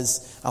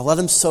was, I'll let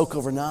them soak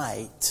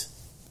overnight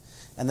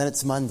and then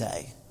it's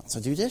Monday. So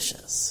do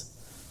dishes.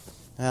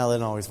 Well, they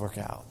don't always work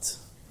out.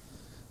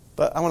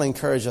 But I want to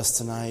encourage us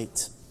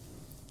tonight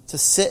to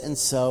sit and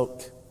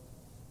soak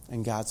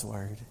in God's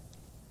Word,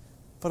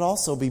 but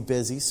also be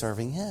busy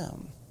serving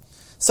Him.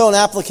 So an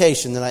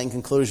application tonight in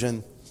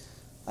conclusion,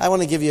 I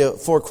want to give you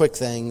 4 quick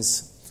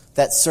things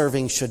that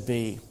serving should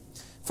be.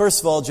 First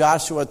of all,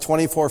 Joshua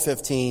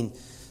 24:15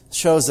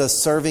 shows us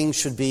serving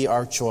should be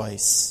our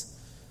choice.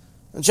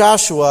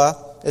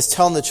 Joshua is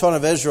telling the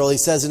children of Israel, he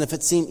says, and if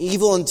it seem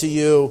evil unto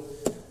you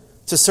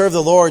to serve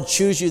the Lord,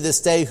 choose you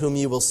this day whom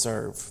you will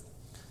serve.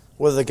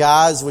 Whether the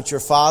gods which your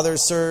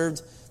fathers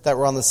served that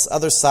were on the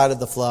other side of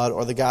the flood,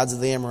 or the gods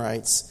of the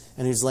Amorites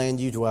in whose land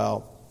you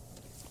dwell.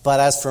 But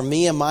as for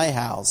me and my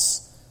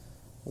house,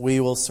 we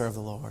will serve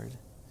the Lord.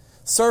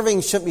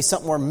 Serving shouldn't be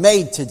something we're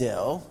made to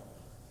do.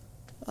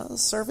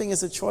 Serving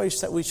is a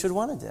choice that we should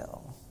want to do.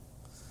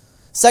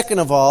 Second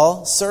of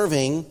all,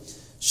 serving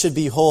should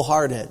be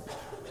wholehearted.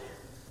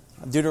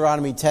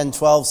 Deuteronomy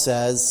 10:12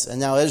 says, and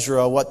now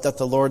Israel, what doth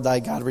the Lord thy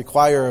God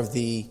require of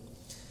thee,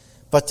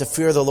 but to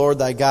fear the Lord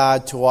thy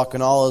God, to walk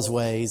in all his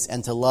ways,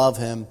 and to love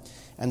him,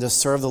 and to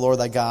serve the Lord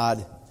thy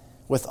God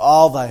with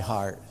all thy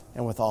heart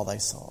and with all thy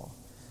soul.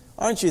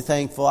 Aren't you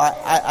thankful?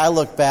 I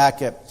look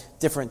back at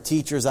different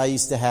teachers I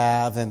used to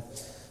have, and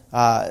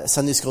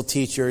Sunday school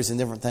teachers and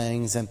different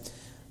things, and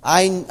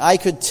I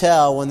could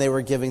tell when they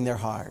were giving their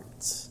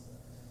hearts.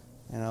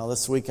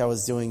 This week I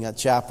was doing a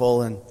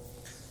chapel, and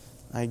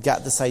I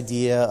got this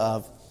idea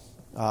of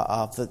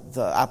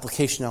the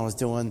application I was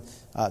doing,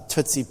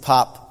 Tootsie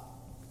Pop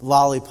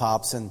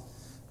lollipops, and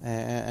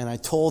I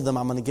told them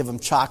I'm going to give them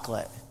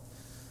chocolate.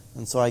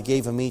 And so I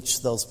gave them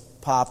each those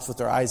pops with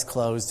their eyes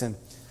closed, and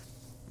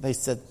they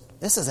said,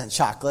 "This isn't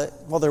chocolate."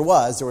 Well, there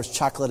was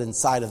chocolate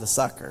inside of the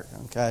sucker,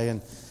 okay?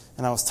 And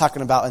I was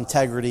talking about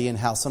integrity and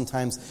how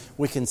sometimes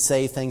we can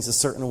say things a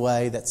certain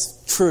way that's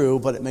true,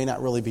 but it may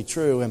not really be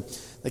true. And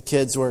the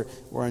kids were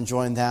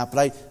enjoying that.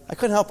 But I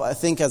couldn't help, I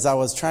think, as I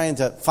was trying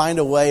to find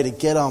a way to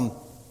get them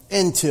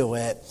into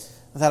it,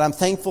 that I'm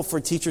thankful for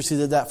teachers who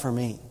did that for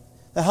me,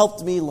 that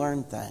helped me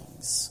learn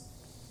things.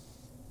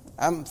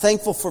 I'm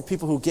thankful for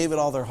people who gave it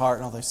all their heart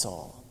and all their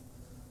soul.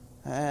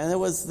 And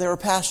they were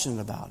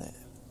passionate about it.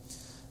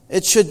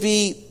 It should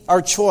be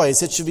our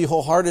choice. It should be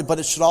wholehearted, but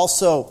it should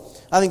also,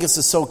 I think this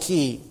is so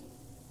key.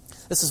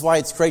 This is why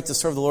it's great to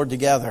serve the Lord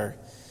together.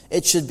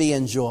 It should be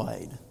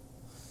enjoyed.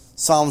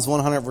 Psalms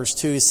 100 verse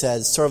 2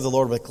 says, "Serve the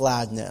Lord with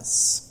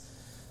gladness.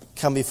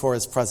 Come before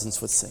His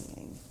presence with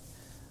singing."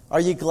 Are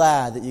you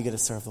glad that you get to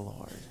serve the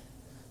Lord?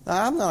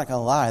 Now, I'm not going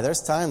to lie.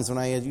 There's times when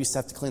I used to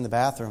have to clean the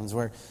bathrooms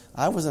where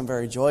I wasn't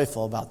very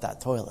joyful about that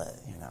toilet.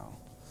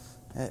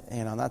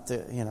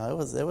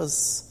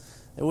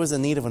 It was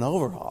in need of an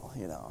overhaul.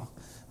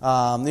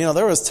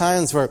 There was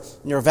times where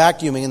you're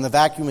vacuuming and the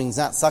vacuuming's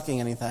not sucking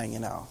anything.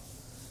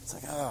 It's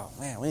like, oh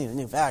man, we need a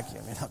new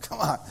vacuum. Come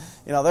on.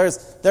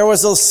 There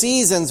was those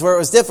seasons where it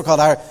was difficult.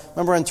 I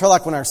remember in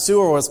Turlock when our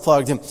sewer was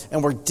plugged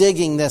and we're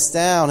digging this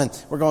down and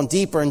we're going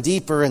deeper and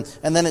deeper and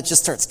then it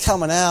just starts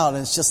coming out and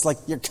it's just like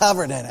you're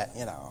covered in it.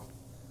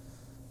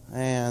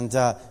 And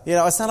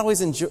it's not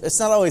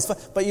always fun.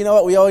 But you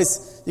know what?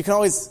 You can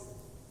always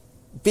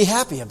be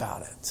happy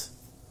about it.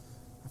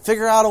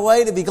 Figure out a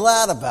way to be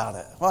glad about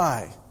it.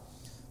 Why?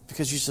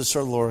 Because you should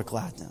serve the Lord with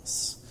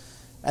gladness.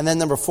 And then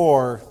number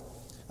 4,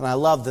 and I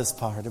love this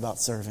part about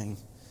serving,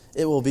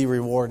 it will be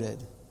rewarded.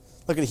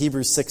 Look at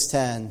Hebrews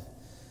 6:10.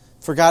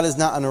 "For God is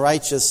not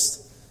unrighteous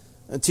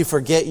to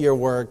forget your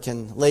work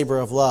and labor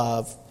of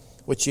love,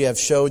 which ye have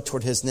showed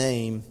toward His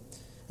name,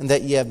 and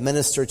that ye have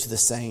ministered to the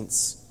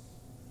saints,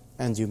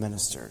 and do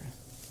minister."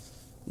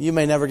 You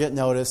may never get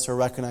noticed or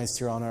recognized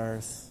here on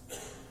earth.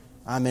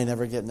 I may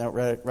never get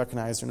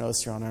recognized or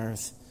noticed here on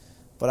earth.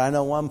 But I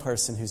know one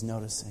person who's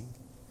noticing,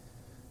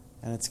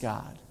 and it's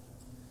God.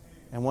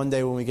 And one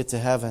day when we get to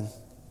heaven,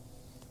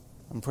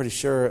 I'm pretty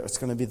sure it's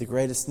going to be the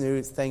greatest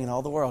news thing in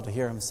all the world to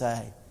hear Him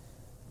say,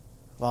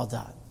 "Well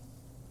done,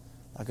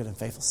 thou good and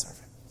faithful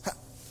servant."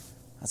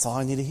 That's all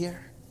I need to hear.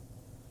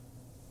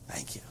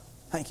 Thank you.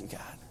 Thank you,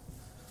 God.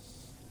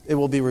 It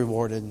will be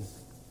rewarded.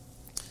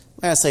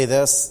 May I say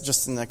this,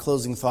 just in that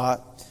closing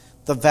thought?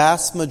 The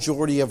vast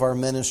majority of our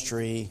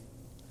ministry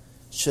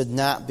should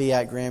not be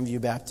at Grandview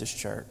Baptist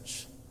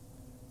Church.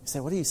 You say,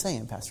 "What are you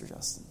saying, Pastor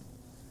Justin?"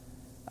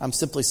 I'm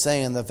simply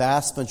saying the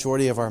vast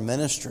majority of our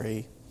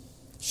ministry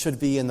should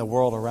be in the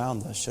world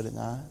around us, should it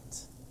not?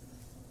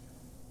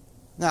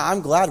 Now,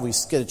 I'm glad we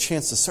get a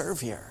chance to serve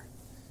here.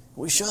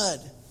 We should.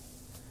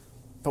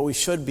 But we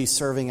should be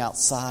serving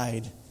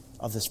outside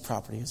of this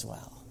property as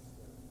well.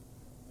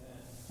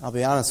 I'll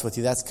be honest with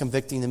you, that's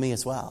convicting to me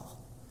as well.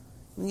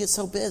 We get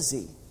so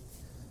busy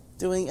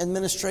doing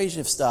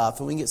administrative stuff,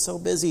 and we get so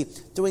busy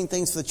doing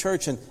things for the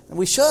church, and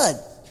we should.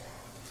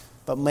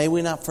 But may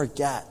we not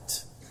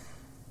forget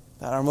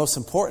that our most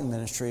important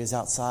ministry is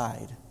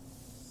outside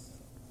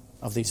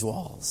of these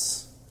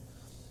walls.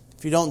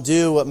 If you don't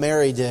do what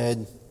Mary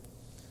did,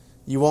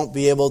 you won't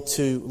be able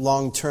to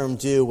long-term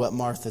do what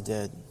Martha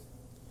did.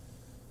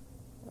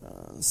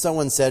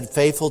 Someone said,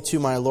 "Faithful to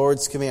my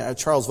Lord's command."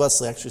 Charles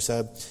Wesley actually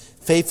said,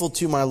 "Faithful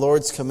to my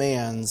Lord's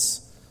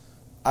commands,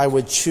 I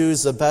would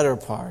choose the better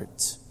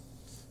part.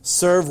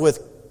 Serve with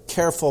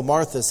careful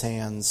Martha's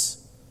hands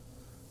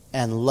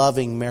and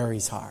loving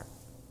Mary's heart."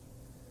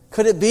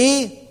 Could it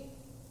be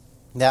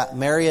that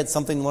Mary had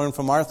something to learn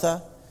from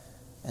Martha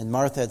and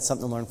Martha had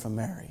something to learn from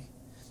Mary?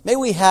 May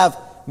we have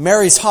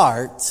Mary's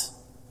heart,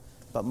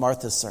 but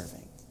Martha's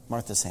serving,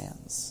 Martha's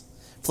hands.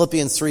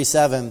 Philippians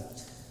 3:7,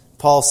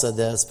 Paul said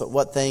this, "But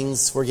what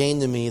things were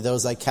gained to me,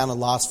 those I counted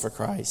loss for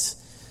Christ.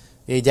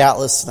 Yea,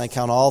 doubtless, and I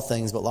count all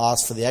things but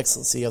loss for the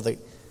excellency of the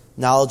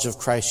knowledge of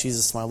Christ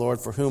Jesus my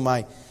Lord, for whom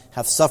I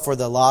have suffered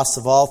the loss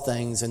of all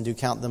things, and do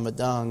count them but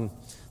dung,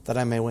 that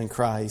I may win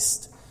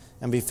Christ,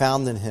 and be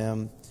found in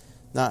Him,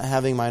 not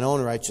having mine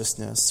own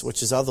righteousness,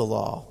 which is of the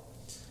law,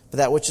 but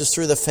that which is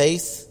through the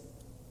faith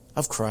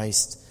of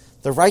Christ,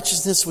 the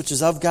righteousness which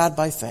is of God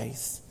by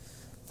faith,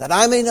 that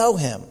I may know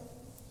Him,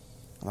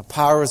 and the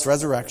power of His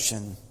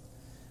resurrection,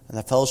 and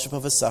the fellowship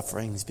of His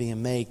sufferings,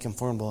 being made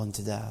conformable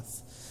unto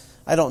death."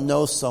 I don't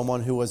know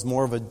someone who was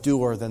more of a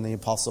doer than the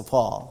Apostle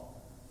Paul.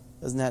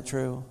 Isn't that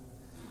true?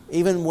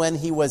 Even when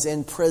he was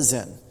in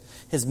prison,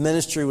 his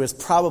ministry was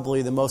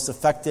probably the most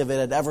effective it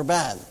had ever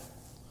been.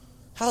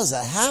 How does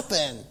that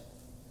happen?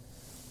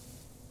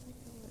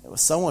 It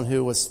was someone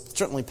who was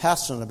certainly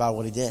passionate about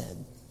what he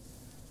did.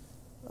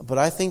 But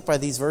I think by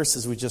these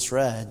verses we just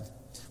read,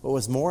 what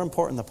was more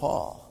important to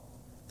Paul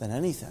than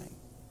anything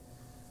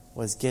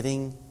was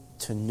getting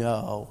to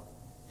know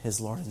his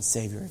Lord and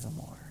Savior even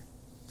more.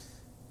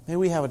 May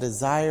we have a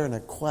desire and a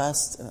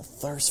quest and a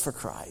thirst for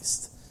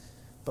Christ.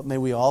 But may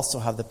we also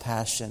have the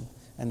passion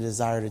and a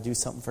desire to do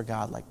something for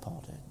God like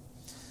Paul did.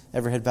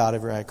 Every head bowed,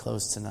 every eye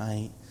closed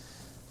tonight.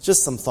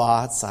 Just some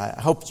thoughts. I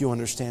hope you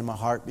understand my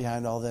heart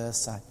behind all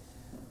this.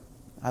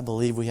 I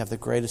believe we have the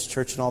greatest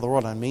church in all the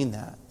world. I mean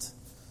that.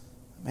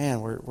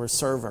 Man, we're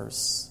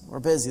servers. We're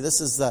busy. This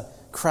is the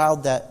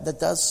crowd that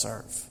does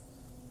serve.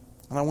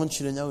 And I want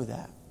you to know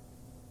that.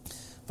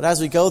 But as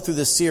we go through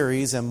this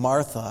series, and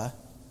Martha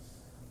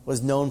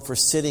was known for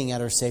sitting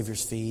at her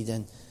Savior's feet,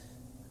 and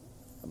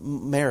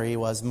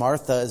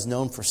Martha is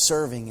known for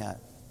serving at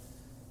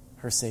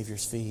her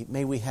Savior's feet.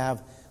 May we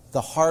have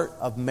the heart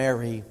of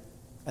Mary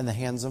and the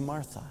hands of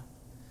Martha.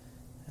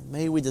 And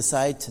may we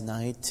decide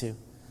tonight to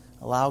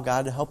allow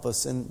God to help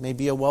us in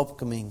maybe a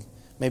welcoming.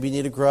 Maybe you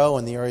need to grow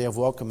in the area of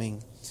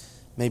welcoming.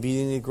 Maybe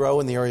you need to grow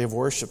in the area of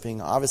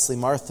worshiping. Obviously,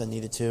 Martha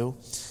needed to.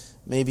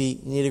 Maybe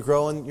you need to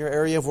grow in your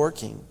area of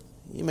working.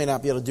 You may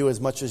not be able to do as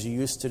much as you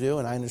used to do,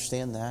 and I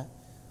understand that.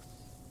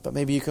 But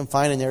maybe you can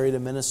find an area to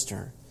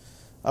minister.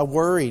 A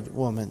worried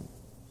woman.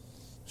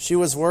 She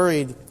was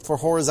worried for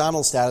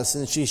horizontal status,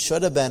 and she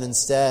should have been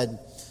instead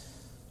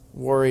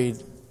worried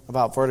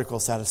about vertical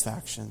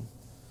satisfaction.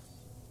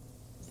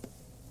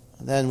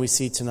 And then we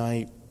see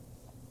tonight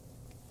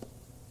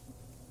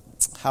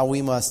how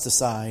we must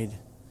decide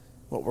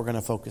what we're going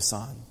to focus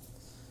on.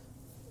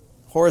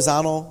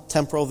 Horizontal,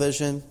 temporal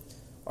vision,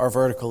 or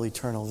vertical,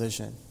 eternal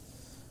vision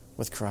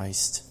with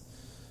Christ.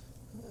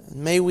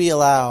 May we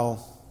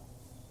allow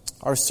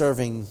our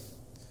serving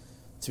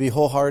to be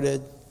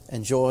wholehearted,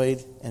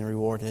 enjoyed, and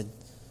rewarded.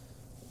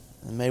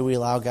 And may we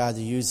allow God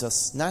to use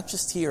us, not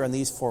just here on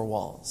these four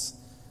walls,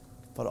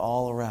 but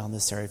all around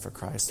this area for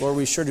Christ. Lord,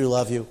 we sure do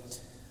love you.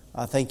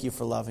 Thank you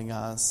for loving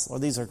us.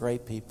 Lord, these are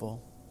great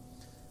people.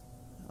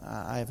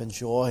 I have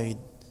enjoyed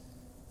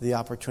the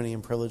opportunity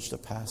and privilege to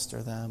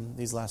pastor them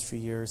these last few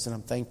years, and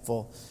I'm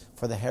thankful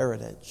for the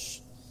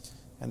heritage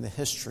and the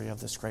history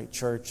of this great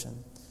church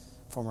and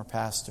former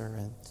pastor.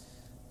 And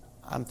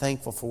I'm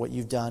thankful for what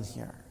you've done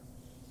here.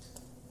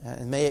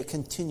 And may it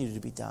continue to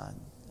be done.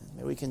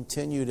 May we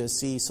continue to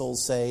see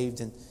souls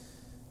saved and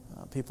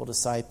people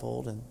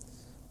discipled and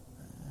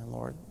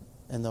Lord,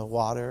 in the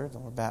water,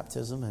 Lord,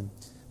 baptism, and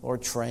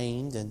Lord,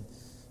 trained and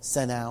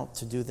sent out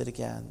to do that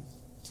again.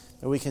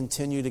 May we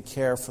continue to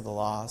care for the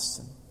lost.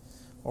 And,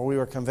 or we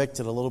were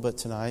convicted a little bit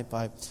tonight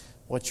by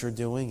what you're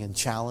doing and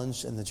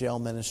challenged in the jail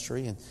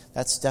ministry. And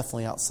that's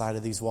definitely outside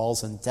of these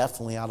walls and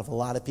definitely out of a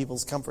lot of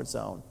people's comfort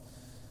zone.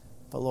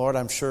 But Lord,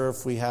 I'm sure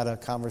if we had a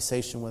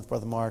conversation with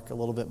Brother Mark a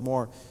little bit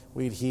more,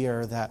 we'd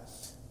hear that,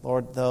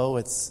 Lord, though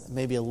it's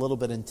maybe a little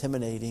bit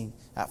intimidating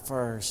at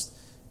first,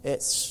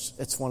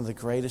 it's one of the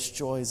greatest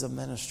joys of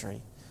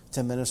ministry,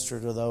 to minister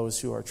to those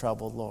who are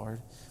troubled,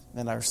 Lord,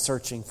 and are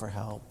searching for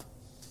help.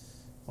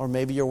 Or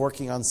maybe you're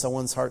working on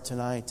someone's heart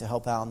tonight to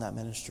help out in that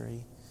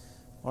ministry.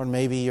 Or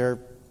maybe you're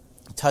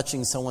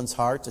touching someone's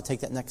heart to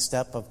take that next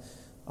step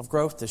of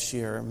growth this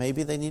year.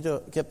 Maybe they need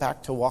to get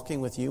back to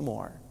walking with you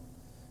more.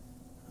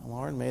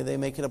 Lord, may they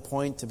make it a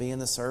point to be in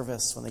the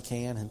service when they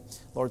can, and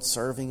Lord,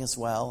 serving as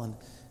well. And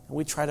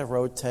we try to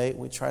rotate.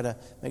 We try to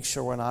make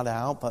sure we're not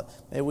out, but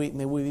may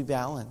we be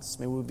balanced.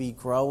 May we be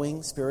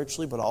growing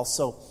spiritually, but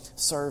also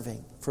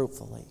serving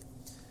fruitfully.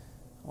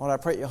 Lord, I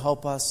pray you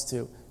help us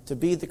to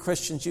be the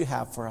Christians you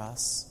have for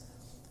us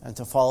and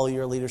to follow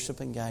your leadership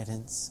and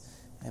guidance.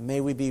 And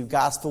may we be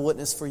gospel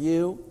witness for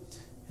you,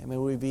 and may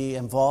we be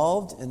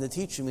involved in the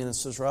teaching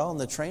ministry as well, and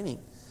the training,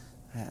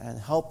 and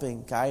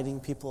helping, guiding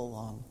people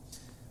along.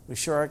 We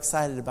sure are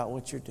excited about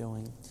what you're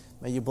doing.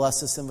 May you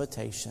bless this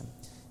invitation.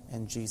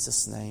 In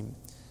Jesus' name,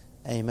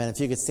 amen. If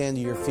you could stand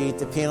to your feet,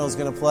 the piano is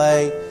going to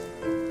play.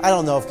 I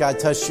don't know if God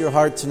touched your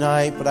heart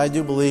tonight, but I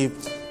do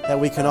believe that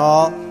we can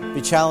all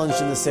be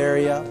challenged in this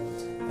area.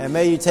 And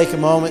may you take a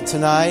moment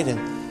tonight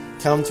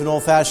and come to an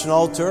old-fashioned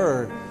altar,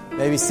 or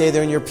maybe stay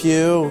there in your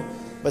pew,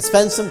 but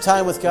spend some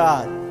time with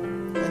God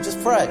and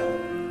just pray.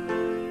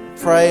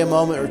 Pray a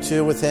moment or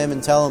two with Him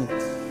and tell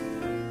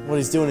Him what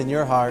He's doing in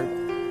your heart.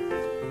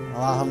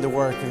 Allow Him to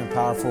work in a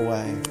powerful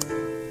way.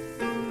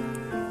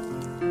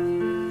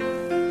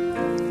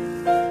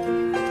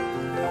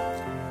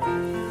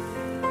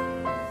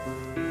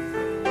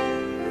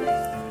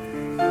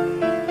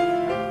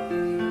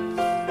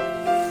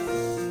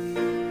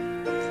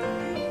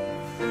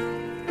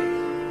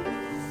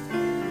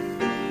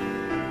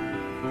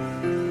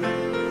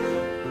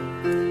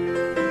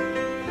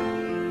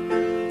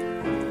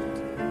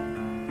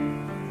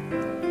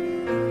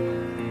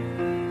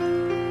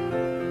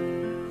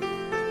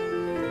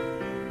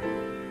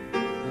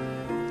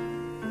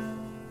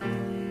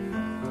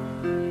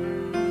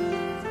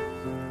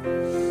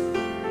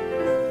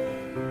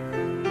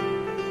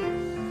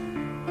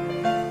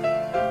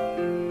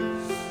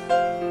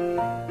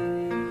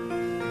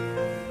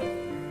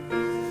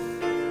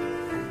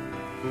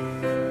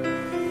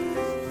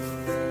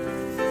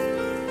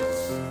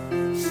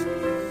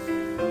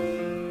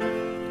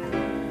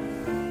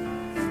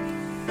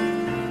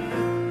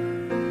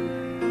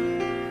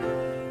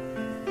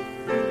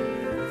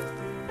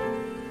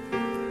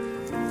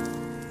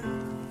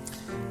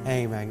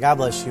 God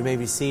bless you. You may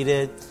be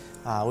seated.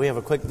 We have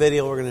a quick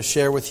video we're going to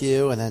share with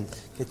you and then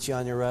get you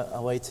on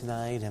your way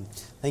tonight. And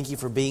thank you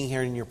for being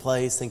here in your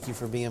place. Thank you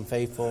for being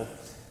faithful.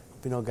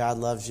 We know God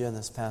loves you and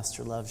this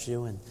pastor loves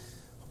you. And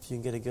hope you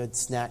can get a good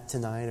snack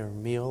tonight or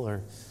meal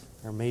or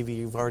maybe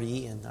you've already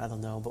eaten. I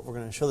don't know. But we're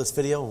going to show this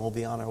video and we'll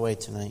be on our way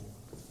tonight.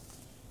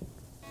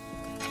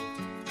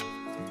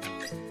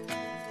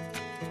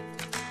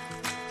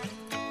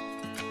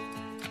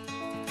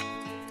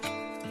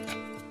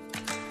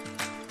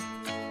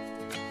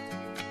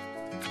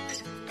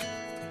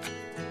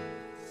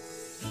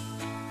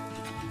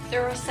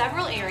 There are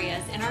several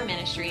areas in our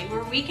ministry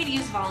where we could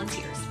use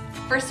volunteers.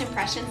 First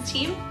Impressions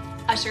team,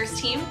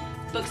 Ushers team,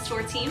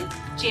 Bookstore team,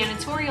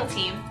 Janitorial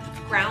team,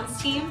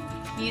 Grounds team,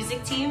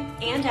 Music team,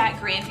 and at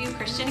Grandview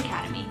Christian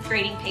Academy,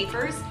 grading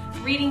papers,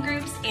 reading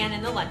groups, and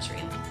in the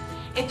lunchroom.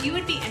 If you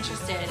would be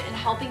interested in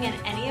helping in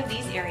any of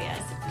these areas,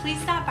 please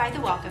stop by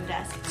the welcome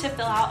desk to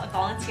fill out a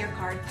volunteer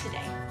card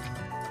today.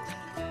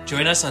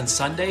 Join us on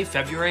Sunday,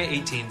 February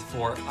 18th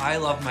for I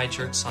Love My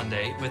Church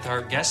Sunday with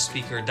our guest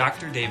speaker,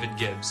 Dr. David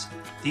Gibbs.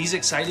 These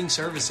exciting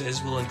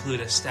services will include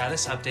a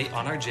status update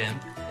on our gym,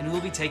 and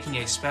we'll be taking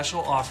a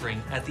special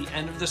offering at the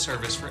end of the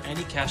service for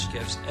any cash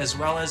gifts, as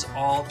well as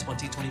all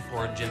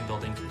 2024 gym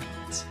building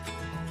commitments.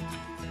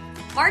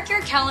 Mark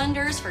your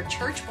calendars for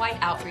church-wide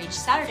outreach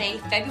Saturday,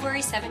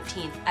 February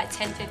 17th at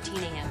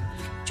 10:15 a.m.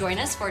 Join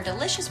us for a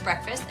delicious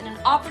breakfast and an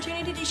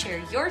opportunity to share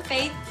your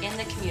faith in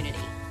the community.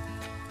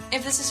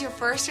 If this is your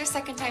first or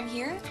second time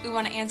here, we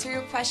want to answer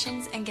your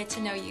questions and get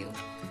to know you.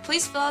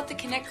 Please fill out the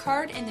Connect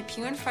card in the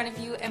pew in front of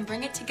you and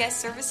bring it to guest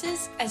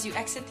services as you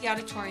exit the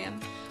auditorium.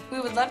 We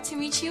would love to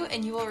meet you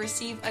and you will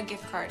receive a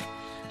gift card.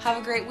 Have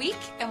a great week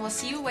and we'll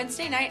see you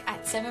Wednesday night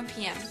at 7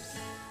 p.m.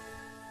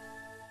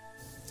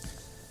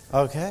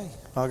 Okay.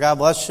 Well, God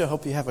bless you.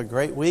 Hope you have a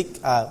great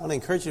week. I want to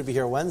encourage you to be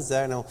here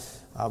Wednesday. I know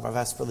I've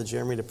asked Brother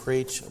Jeremy to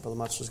preach. Brother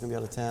Muchler's going to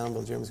be out of town.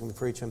 Brother Jeremy's going to be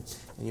preaching,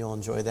 and you'll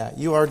enjoy that.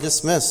 You are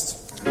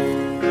dismissed.